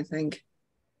 37, I think.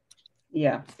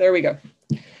 Yeah, there we go.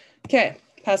 Okay,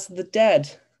 Past of the Dead.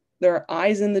 There are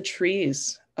eyes in the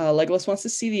trees. Legolas wants to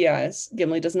see the eyes.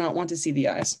 Gimli does not want to see the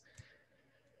eyes.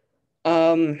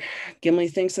 Gimli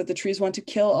thinks that the trees want to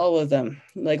kill all of them.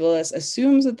 Legolas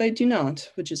assumes that they do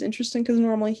not, which is interesting because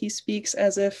normally he speaks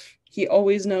as if he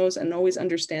always knows and always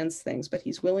understands things, but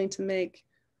he's willing to make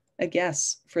a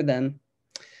guess for them.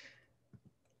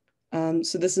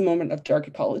 So this is a moment of dark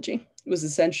ecology. It was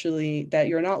essentially that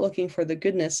you're not looking for the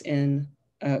goodness in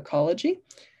ecology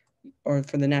or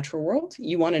for the natural world.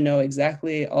 You want to know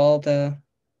exactly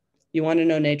you want to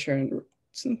know nature in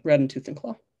red and tooth and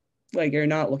claw. Like, you're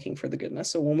not looking for the goodness.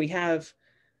 So when we have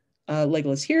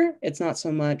Legolas here, it's not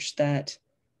so much that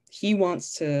he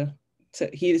wants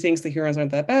he thinks the Huorns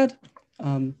aren't that bad.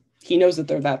 He knows that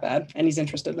they're that bad and he's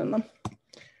interested in them.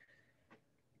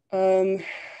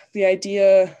 The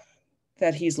idea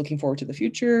that he's looking forward to the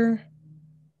future.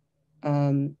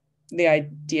 The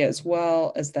idea as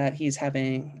well is that he's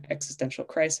having existential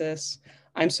crisis.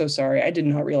 I'm so sorry. I did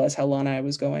not realize how long I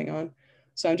was going on.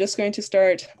 So I'm just going to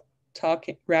start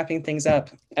wrapping things up.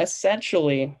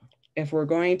 Essentially, if we're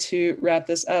going to wrap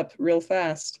this up real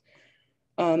fast,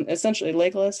 essentially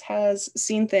Legolas has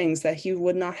seen things that he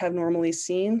would not have normally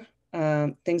seen,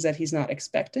 things that he's not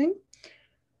expecting.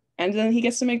 And then he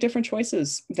gets to make different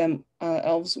choices than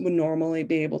elves would normally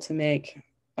be able to make.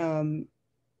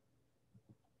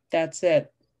 That's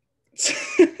it.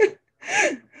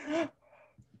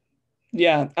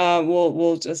 Yeah,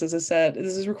 we'll just, as I said,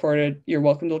 this is recorded. You're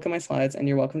welcome to look at my slides and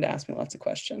you're welcome to ask me lots of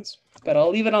questions. But I'll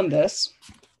leave it on this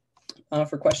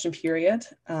for question period.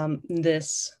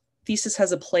 This thesis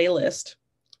has a playlist.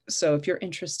 So if you're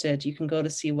interested, you can go to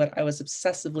see what I was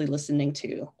obsessively listening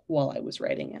to while I was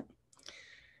writing it.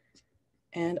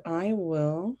 And I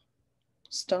will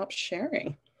stop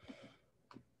sharing.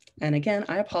 And again,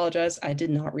 I apologize. I did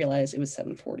not realize it was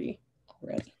 7:40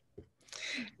 already.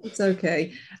 It's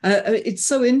okay. It's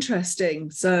so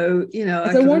interesting. So, you know,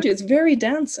 as I warned you, it's very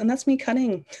dense, and that's me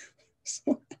cutting.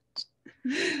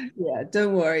 Yeah,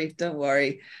 don't worry.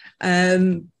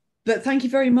 But thank you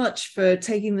very much for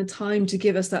taking the time to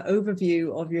give us that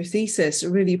overview of your thesis. I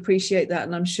really appreciate that.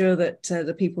 And I'm sure that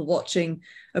the people watching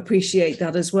appreciate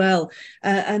that as well.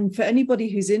 And for anybody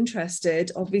who's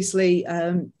interested, obviously,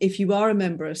 if you are a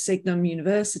member of Signum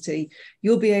University,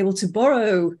 you'll be able to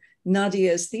borrow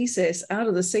Nadia's thesis out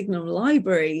of the Signum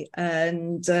library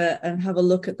and have a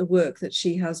look at the work that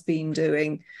she has been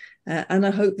doing. And I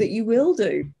hope that you will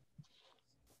do.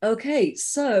 Okay,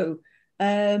 so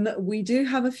we do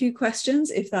have a few questions,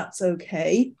 if that's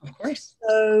okay. Of course.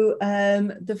 So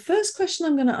the first question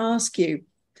I'm going to ask you,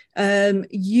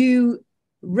 you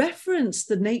referenced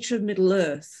the nature of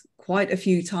Middle-earth quite a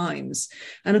few times.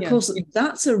 And of course,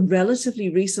 that's a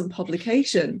relatively recent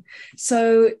publication.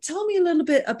 So tell me a little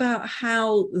bit about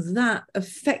how that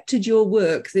affected your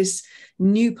work, this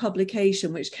new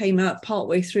publication, which came out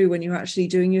partway through when you were actually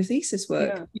doing your thesis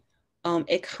work. Yeah.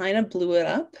 It kind of blew it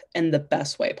up in the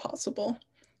best way possible,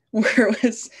 where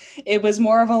it was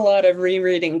more of a lot of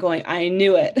rereading going, I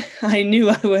knew it. I knew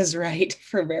I was right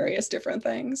for various different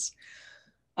things.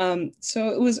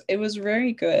 So it was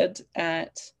very good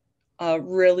at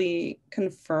really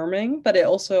confirming, but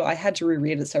I had to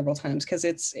reread it several times because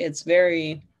it's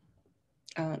very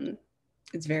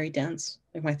dense,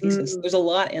 like my thesis. There's a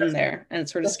lot in there and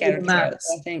it's sort of scattered throughout.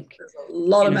 So I think there's a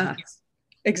lot of math.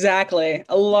 Exactly.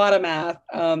 A lot of math.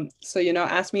 So,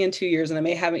 ask me in 2 years and I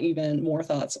may have even more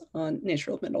thoughts on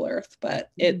nature of Middle-earth, but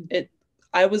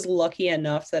I was lucky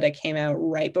enough that it came out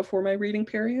right before my reading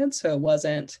period. So it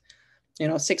wasn't,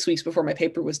 6 weeks before my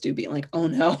paper was due being like, oh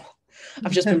no,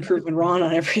 I've just been proven wrong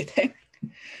on everything.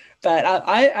 But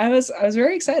I was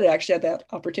very excited actually at that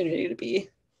opportunity to be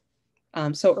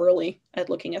so early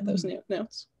at looking at those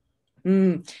notes.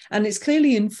 And it's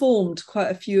clearly informed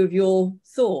quite a few of your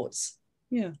thoughts.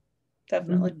 Yeah,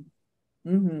 definitely.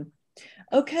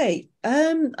 Okay,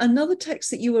 another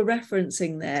text that you were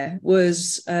referencing there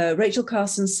was Rachel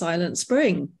Carson's Silent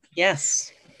Spring.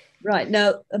 Yes. Right.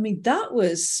 Now, I mean, that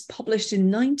was published in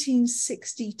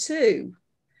 1962.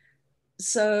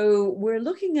 So we're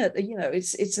looking at,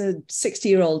 it's a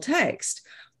 60-year-old text.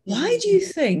 Why do you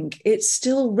think it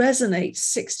still resonates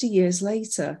 60 years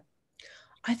later?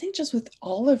 I think just with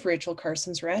all of Rachel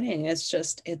Carson's writing, it's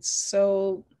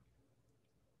so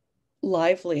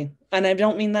lively. And I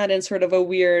don't mean that in sort of a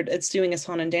weird, it's doing a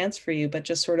song and dance for you, but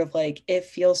just sort of like, it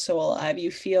feels so alive.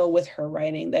 You feel with her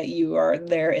writing that you are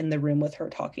there in the room with her,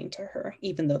 talking to her,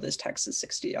 even though this text is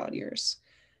 60 odd years.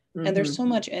 Mm-hmm. And there's so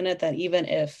much in it that even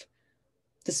if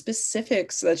the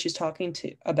specifics that she's talking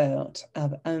to about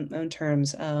in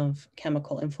terms of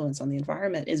chemical influence on the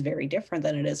environment is very different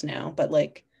than it is now, but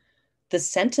like the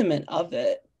sentiment of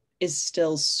it is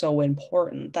still so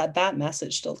important that that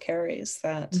message still carries,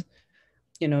 that,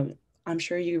 you know, I'm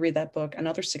sure you read that book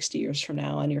another 60 years from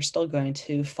now and you're still going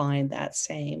to find that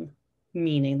same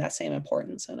meaning, that same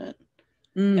importance in it.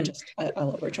 I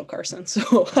love Rachel Carson,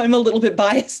 so I'm a little bit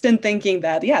biased in thinking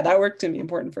that, yeah, that work can be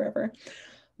important forever.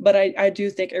 But I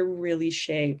do think it really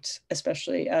shaped,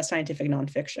 especially scientific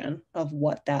nonfiction, of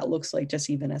what that looks like just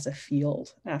even as a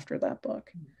field after that book.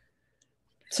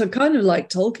 So kind of like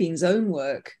Tolkien's own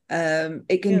work,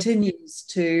 it continues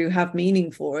to have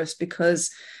meaning for us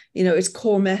because, you know, its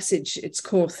core message, its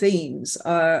core themes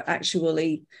are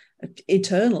actually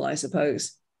eternal, I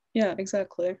suppose. Yeah,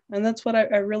 exactly. And that's what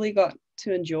I really got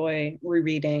to enjoy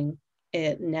rereading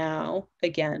it now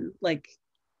again, like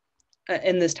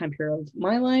in this time period of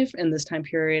my life and this time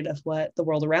period of what the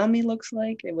world around me looks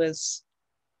like.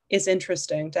 It's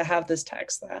interesting to have this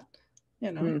text that,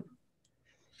 you know,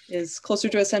 is closer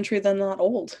to a century than not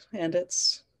old. And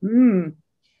it's...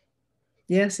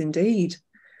 Yes, indeed.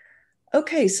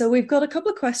 Okay, so we've got a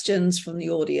couple of questions from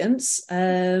the audience.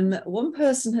 One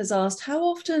person has asked, how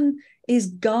often is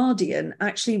guardian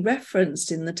actually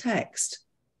referenced in the text?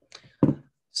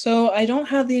 So I don't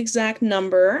have the exact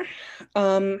number,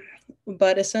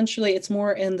 but essentially it's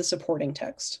more in the supporting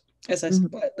text, as I said,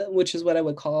 which is what I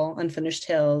would call unfinished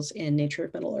tales in Nature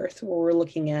of Middle-earth, where we're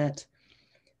looking at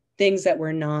things that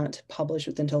were not published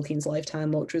within Tolkien's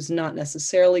lifetime, which was not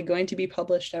necessarily going to be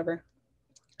published ever.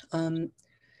 And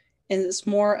it's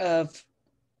more of,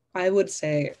 I would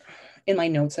say, in my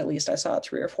notes at least, I saw it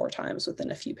 3 or 4 times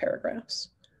within a few paragraphs.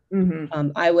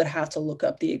 I would have to look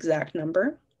up the exact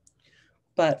number,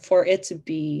 but for it to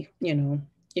be, you know,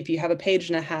 if you have a page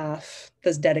and a half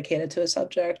that's dedicated to a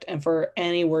subject, and for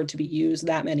any word to be used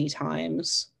that many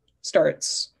times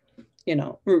starts, you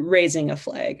know, raising a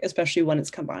flag, especially when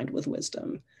it's combined with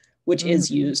wisdom, which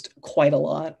is used quite a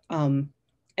lot.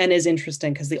 And is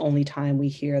interesting because the only time we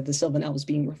hear the Silvan Elves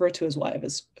being referred to as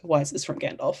wise is from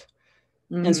Gandalf.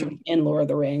 And sort of in Lord of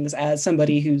the Rings as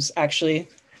somebody who's actually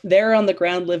there on the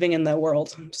ground living in that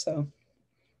world. So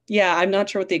yeah, I'm not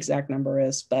sure what the exact number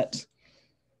is, but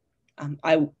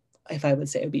if I would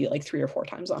say, it would be like 3 or 4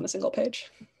 times on a single page.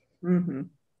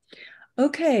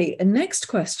 Okay, a next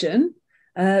question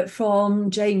from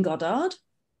Jane Goddard,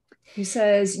 who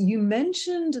says, you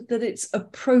mentioned that it's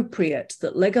appropriate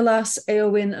that Legolas,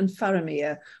 Éowyn, and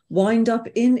Faramir wind up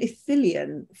in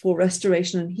Ithilien for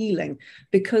restoration and healing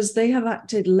because they have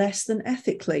acted less than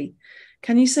ethically.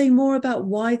 Can you say more about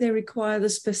why they require the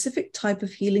specific type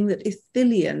of healing that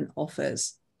Ithilien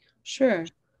offers? Sure.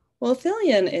 Well,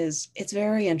 Ithilien it's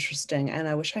very interesting, and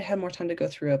I wish I had more time to go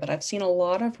through it, but I've seen a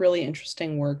lot of really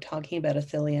interesting work talking about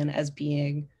Ithilien as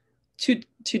being two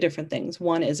different things.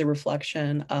 One is a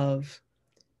reflection of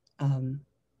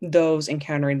those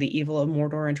encountering the evil of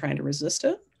Mordor and trying to resist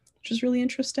it, which is really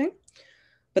interesting.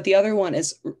 But the other one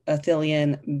is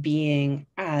Ithilien being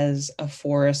as a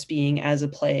forest, being as a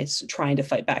place, trying to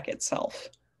fight back itself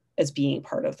as being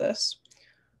part of this.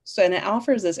 So, and it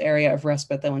offers this area of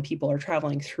respite that when people are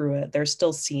traveling through it, they're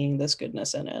still seeing this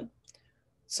goodness in it.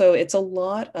 So it's a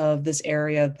lot of this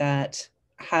area that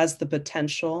has the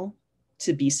potential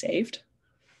to be saved.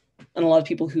 And a lot of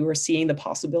people who are seeing the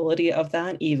possibility of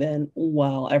that even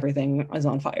while everything is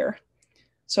on fire.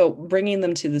 So bringing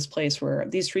them to this place where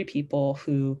these 3 people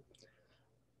who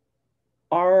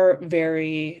are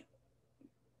very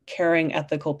caring,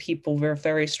 ethical people, with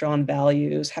very strong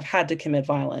values, have had to commit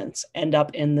violence, end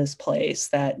up in this place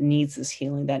that needs this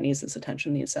healing, that needs this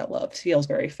attention, needs that love, feels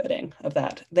very fitting of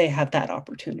that. They have that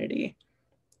opportunity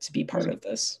to be part of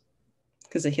this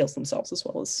because it heals themselves as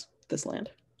well as this land.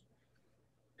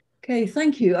 Okay,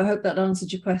 thank you. I hope that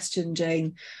answered your question,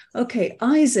 Jane. Okay,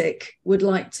 Isaac would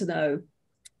like to know,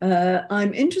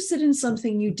 I'm interested in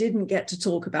something you didn't get to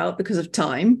talk about because of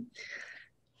time.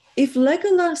 If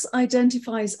Legolas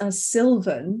identifies as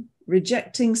Silvan,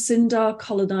 rejecting Sindar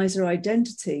colonizer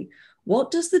identity, what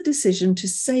does the decision to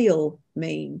sail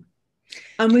mean?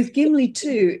 And with Gimli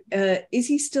too, is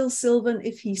he still Silvan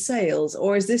if he sails,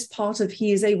 or is this part of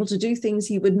he is able to do things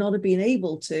he would not have been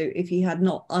able to if he had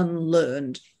not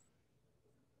unlearned?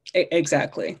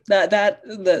 Exactly.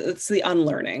 That's the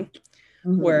unlearning.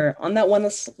 where on that one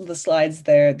of the slides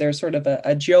there's sort of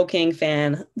a joking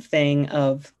fan thing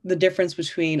of the difference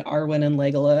between Arwen and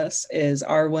Legolas is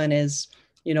Arwen is,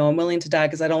 you know, I'm willing to die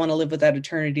because I don't want to live without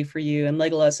eternity for you. And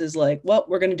Legolas is like, well,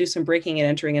 we're going to do some breaking and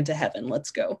entering into heaven.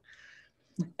 Let's go.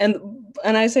 And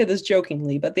I say this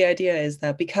jokingly, but the idea is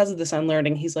that because of this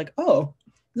unlearning, he's like, oh,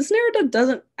 this narrative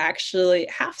doesn't actually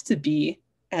have to be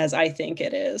as I think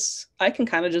it is. I can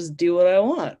kind of just do what I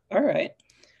want. All right.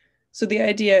 So the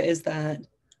idea is that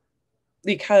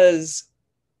because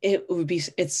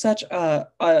it's such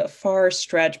a far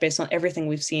stretch based on everything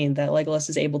we've seen that Legolas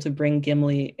is able to bring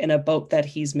Gimli in a boat that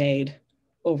he's made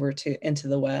over into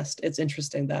the West. It's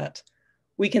interesting that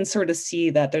we can sort of see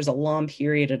that there's a long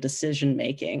period of decision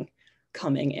making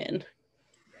coming in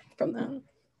from that.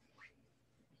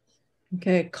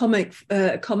 Okay, comment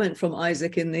from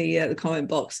Isaac in the comment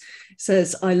box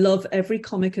says, I love every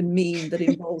comic and meme that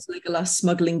involves Legolas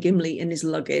smuggling Gimli in his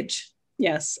luggage.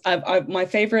 Yes, my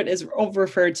favorite is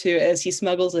referred to as he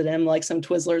smuggles it in like some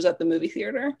Twizzlers at the movie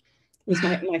theater. It was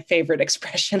my favorite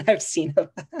expression I've seen of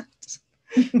that.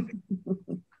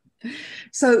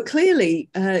 So clearly,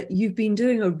 you've been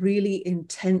doing a really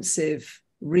intensive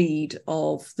read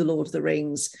of The Lord of the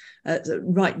Rings,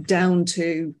 right down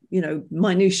to, you know,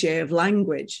 minutiae of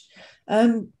language.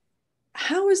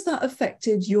 How has that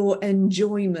affected your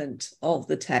enjoyment of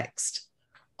the text?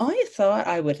 I thought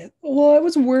I would, well, I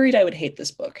was worried I would hate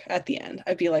this book at the end.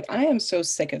 I'd be like, I am so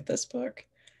sick of this book.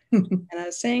 And I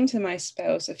was saying to my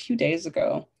spouse a few days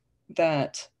ago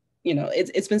that, you know,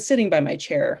 it's been sitting by my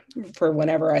chair for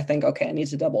whenever I think, okay, I need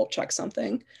to double check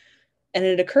something. And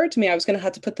it occurred to me I was going to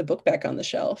have to put the book back on the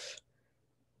shelf.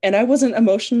 And I wasn't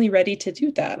emotionally ready to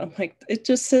do that. I'm like, it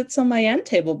just sits on my end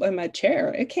table by my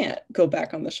chair. It can't go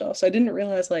back on the shelf. So I didn't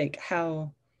realize like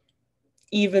how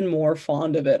even more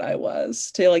fond of it I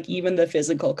was to like even the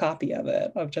physical copy of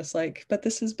it, of just like, but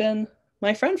this has been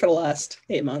my friend for the last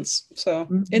 8 months. So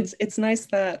it's nice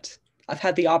that I've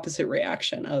had the opposite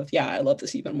reaction of, yeah, I love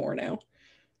this even more now.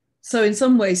 So in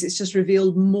some ways, it's just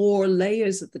revealed more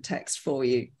layers of the text for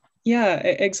you. Yeah,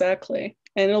 exactly.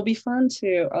 And it'll be fun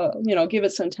to, you know, give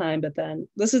it some time. But then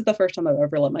this is the first time I've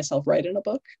ever let myself write in a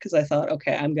book because I thought,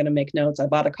 okay, I'm going to make notes. I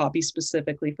bought a copy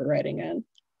specifically for writing in.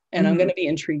 And I'm going to be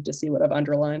intrigued to see what I've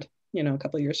underlined, you know, a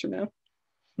couple of years from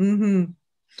now.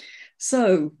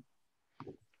 So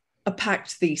a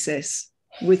packed thesis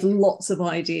with lots of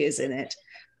ideas in it.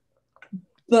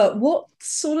 But what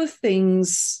sort of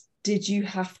things did you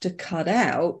have to cut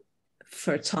out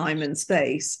for time and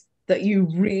space that you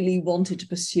really wanted to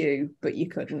pursue, but you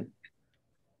couldn't?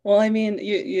 Well, I mean,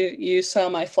 you saw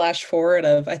my flash forward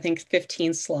of, I think,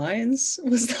 15 slides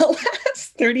was the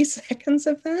last 30 seconds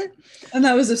of that. And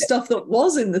that was the stuff that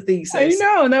was in the thesis. I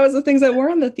know, and that was the things that were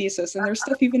in the thesis. And there's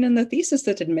stuff even in the thesis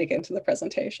that didn't make it into the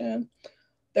presentation.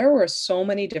 There were so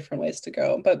many different ways to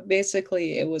go. But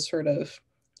basically, it was sort of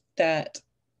that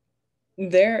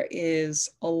there is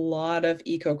a lot of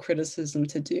eco-criticism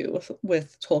to do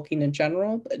with Tolkien in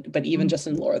general, but even just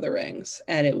in Lord of the Rings.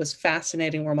 And it was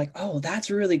fascinating where I'm like, oh,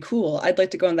 that's really cool. I'd like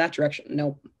to go in that direction.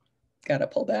 Nope, gotta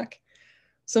pull back.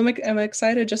 So I'm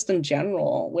excited just in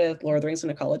general with Lord of the Rings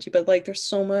and ecology, but like there's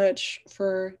so much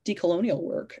for decolonial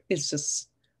work. It's just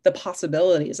the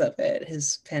possibilities of it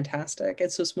is fantastic.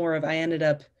 It's just more of, I ended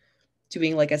up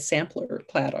doing like a sampler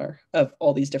platter of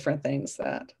all these different things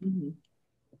that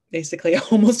basically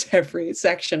almost every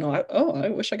section. I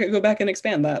wish I could go back and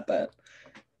expand that, but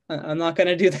I'm not going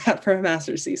to do that for a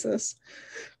master's thesis.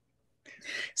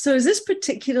 So is this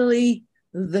particularly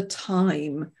the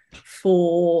time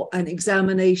for an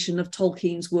examination of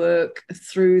Tolkien's work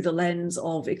through the lens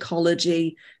of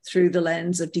ecology, through the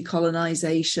lens of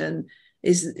decolonization?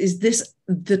 Is this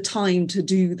the time to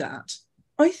do that?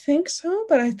 I think so,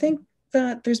 but I think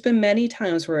that there's been many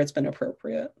times where it's been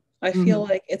appropriate. I feel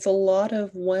like it's a lot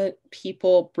of what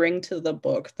people bring to the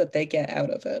book that they get out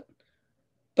of it.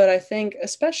 But I think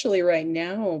especially right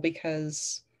now,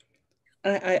 because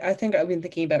I think I've been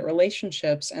thinking about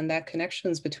relationships and that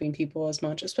connections between people as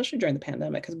much, especially during the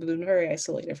pandemic, because we've been very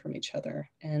isolated from each other.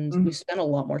 And we spent a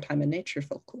lot more time in nature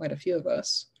for quite a few of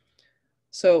us.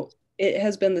 So it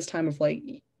has been this time of like,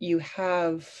 you're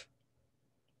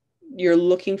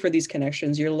looking for these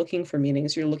connections, you're looking for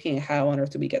meanings, you're looking at how on earth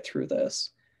do we get through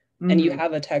this? And you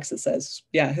have a text that says,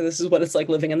 yeah, this is what it's like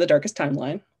living in the darkest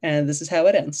timeline. And this is how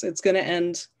it ends. It's going to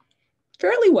end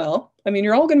fairly well. I mean,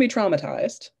 you're all going to be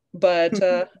traumatized, but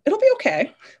it'll be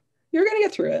okay. You're going to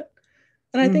get through it.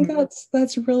 And I think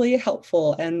that's really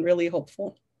helpful and really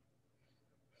hopeful.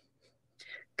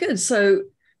 Good. So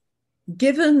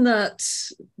given that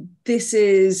this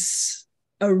is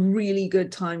a really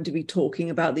good time to be talking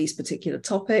about these particular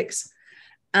topics,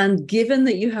 And given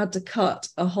that you had to cut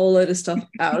a whole load of stuff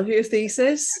out of your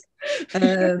thesis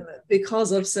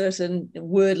because of certain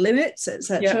word limits,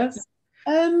 etc.,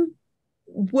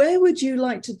 where would you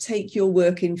like to take your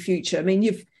work in future? I mean,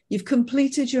 you've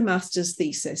completed your master's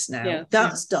thesis now. Yeah,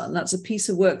 that's done. That's a piece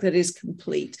of work that is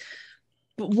complete.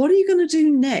 But what are you going to do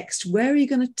next? Where are you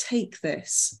going to take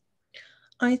this?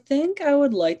 I think I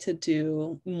would like to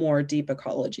do more deep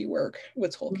ecology work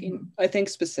with Tolkien. Mm-hmm. I think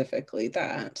specifically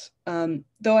that.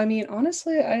 Though, I mean,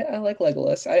 honestly, I like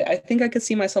Legolas. I think I could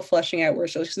see myself fleshing out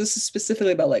worse. This is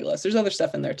specifically about Legolas. There's other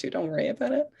stuff in there too. Don't worry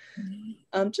about it.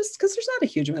 Just because there's not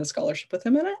a huge amount of scholarship with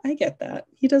him, and I get that.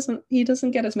 He doesn't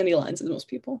get as many lines as most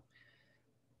people.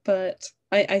 But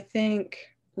I think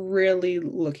really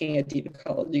looking at deep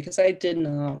ecology, because I did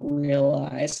not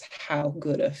realize how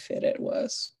good a fit it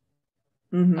was.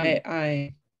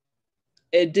 Mm-hmm.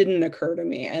 It didn't occur to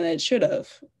me, and it should have,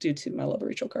 due to my love of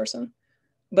Rachel Carson.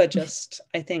 But just,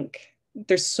 I think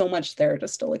there's so much there to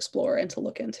still explore and to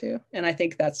look into, and I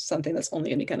think that's something that's only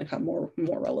going to kind of become more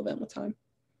relevant with time.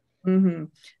 Mm-hmm.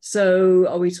 So,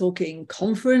 are we talking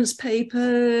conference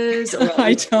papers? Or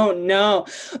I don't know.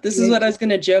 This is what I was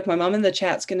going to joke. My mom in the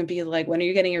chat's going to be like, "When are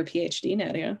you getting your PhD,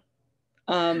 Nadia?"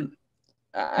 I'm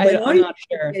not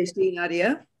sure. PhD,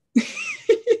 Nadia.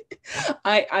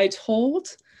 I told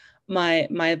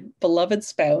my beloved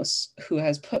spouse, who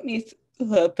has helped me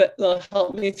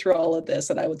through all of this,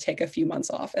 that I would take a few months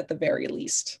off at the very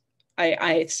least.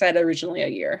 I said originally a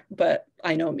year, but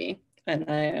I know me, and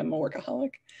I am a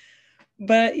workaholic.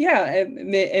 But yeah,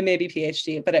 it may be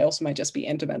PhD, but it also might just be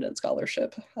independent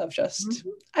scholarship of just,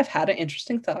 I've had an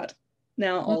interesting thought.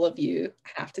 Now all of you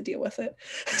have to deal with it.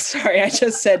 Sorry, I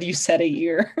just said you said a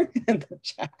year in the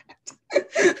chat.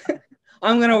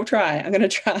 I'm going to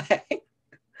try.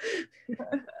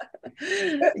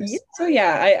 So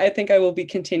yeah, I think I will be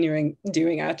continuing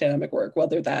doing academic work,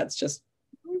 whether that's just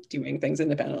doing things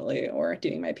independently or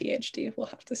doing my PhD. We'll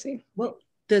have to see. Well,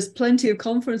 there's plenty of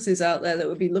conferences out there that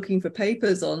would be looking for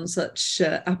papers on such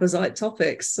apposite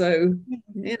topics. So,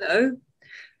 you know,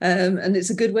 and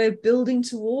it's a good way of building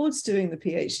towards doing the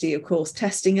PhD, of course,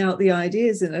 testing out the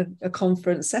ideas in a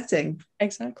conference setting.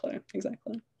 Exactly.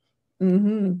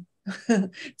 Mm-hmm.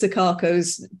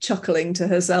 Takako's chuckling to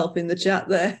herself in the chat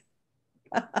there.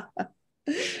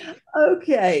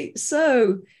 Okay,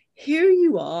 so here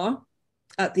you are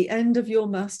at the end of your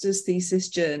master's thesis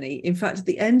journey. In fact, at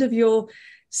the end of your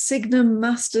Signum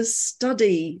master's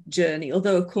study journey,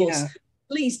 although of course,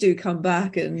 please do come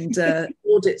back and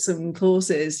audit some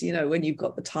courses, you know, when you've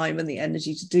got the time and the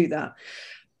energy to do that.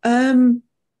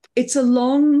 It's a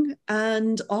long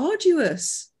and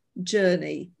arduous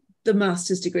journey, the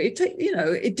master's degree.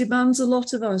 It demands a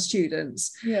lot of our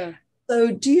students. Yeah.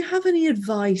 So do you have any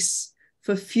advice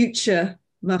for future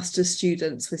master's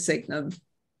students with Signum?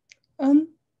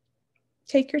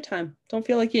 Take your time. Don't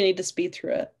feel like you need to speed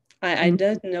through it. I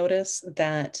did notice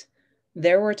that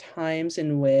there were times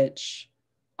in which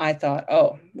I thought,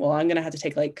 oh, well, I'm going to have to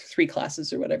take like 3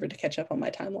 classes or whatever to catch up on my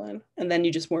timeline. And then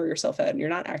you just wear yourself out and you're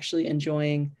not actually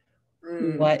enjoying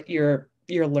what you're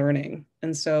learning.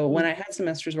 And so when I had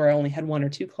semesters where I only had 1 or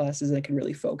 2 classes, I could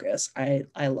really focus. I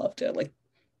loved it. Like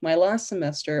my last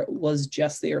semester was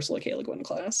just the Ursula K. Le Guin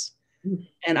class.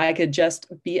 And I could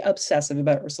just be obsessive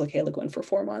about Ursula K. Le Guin for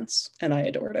 4 months, and I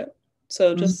adored it.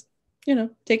 So just,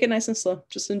 take it nice and slow.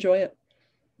 Just enjoy it.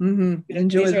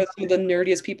 Enjoy. These are some of the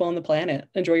nerdiest people on the planet.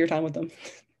 Enjoy your time with them.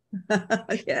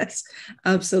 Yes,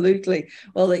 absolutely.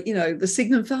 Well, the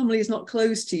Signum family is not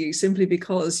close to you simply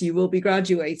because you will be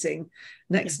graduating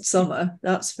next summer.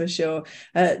 That's for sure.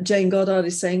 Jane Goddard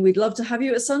is saying, we'd love to have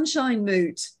you at Sunshine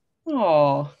Moot.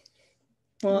 Oh,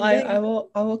 well, I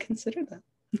will consider that.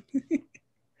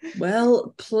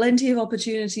 Well, plenty of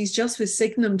opportunities just with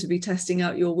Signum to be testing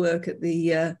out your work at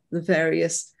the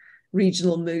various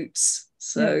regional moots.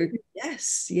 So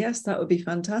yes, that would be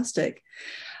fantastic.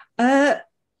 I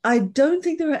don't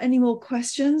think there are any more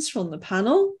questions from the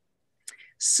panel.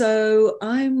 So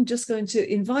I'm just going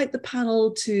to invite the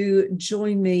panel to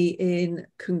join me in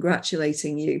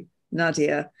congratulating you,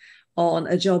 Nadia, on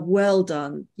a job well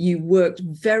done. You worked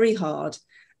very hard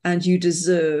and you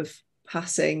deserve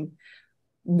passing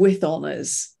with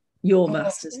honours your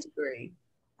master's degree.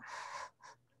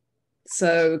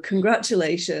 So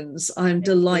congratulations. I'm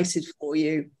delighted for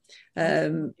you.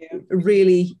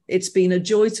 Really, it's been a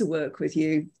joy to work with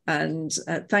you, and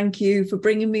thank you for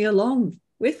bringing me along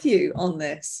with you on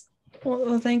this.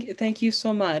 Well, thank you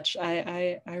so much.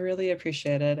 I really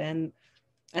appreciate it,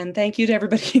 and thank you to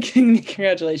everybody giving me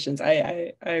congratulations.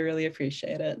 I really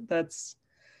appreciate it.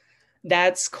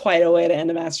 That's quite a way to end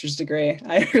a master's degree.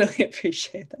 I really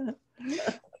appreciate that.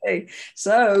 Okay,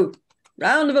 so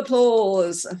round of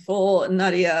applause for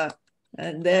Nadia.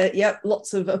 And there, yep,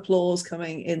 lots of applause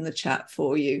coming in the chat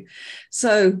for you.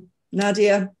 So,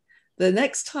 Nadia, the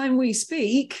next time we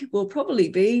speak will probably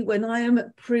be when I am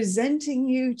presenting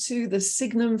you to the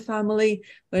Signum family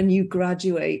when you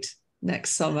graduate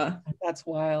next summer. That's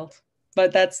wild,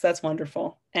 but that's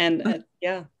wonderful. And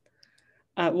yeah,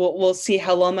 we'll see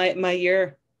how long my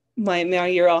year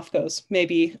off goes.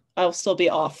 Maybe I'll still be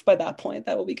off by that point.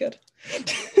 That will be good.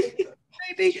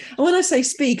 Maybe. And when I say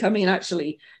speak, I mean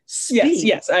actually speak.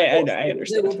 Yes, I understand.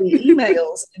 There will be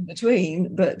emails in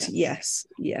between, but yes.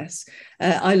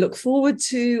 I look forward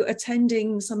to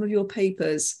attending some of your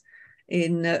papers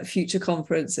in future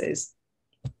conferences.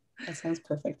 That sounds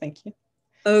perfect. Thank you.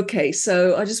 Okay,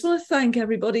 so I just want to thank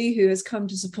everybody who has come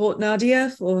to support Nadia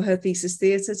for her Thesis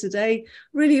Theatre today.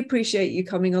 Really appreciate you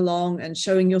coming along and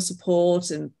showing your support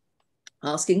and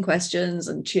asking questions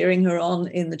and cheering her on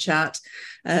in the chat.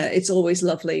 It's always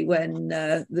lovely when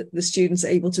the students are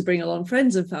able to bring along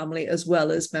friends and family as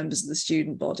well as members of the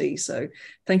student body. So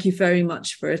thank you very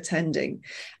much for attending.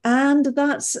 And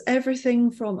that's everything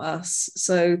from us.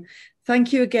 So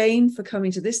thank you again for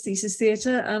coming to this Thesis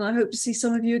Theatre, and I hope to see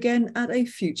some of you again at a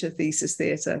future Thesis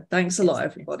Theatre. Thanks a lot,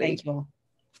 everybody. Thank you all.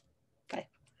 Bye.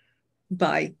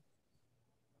 Bye.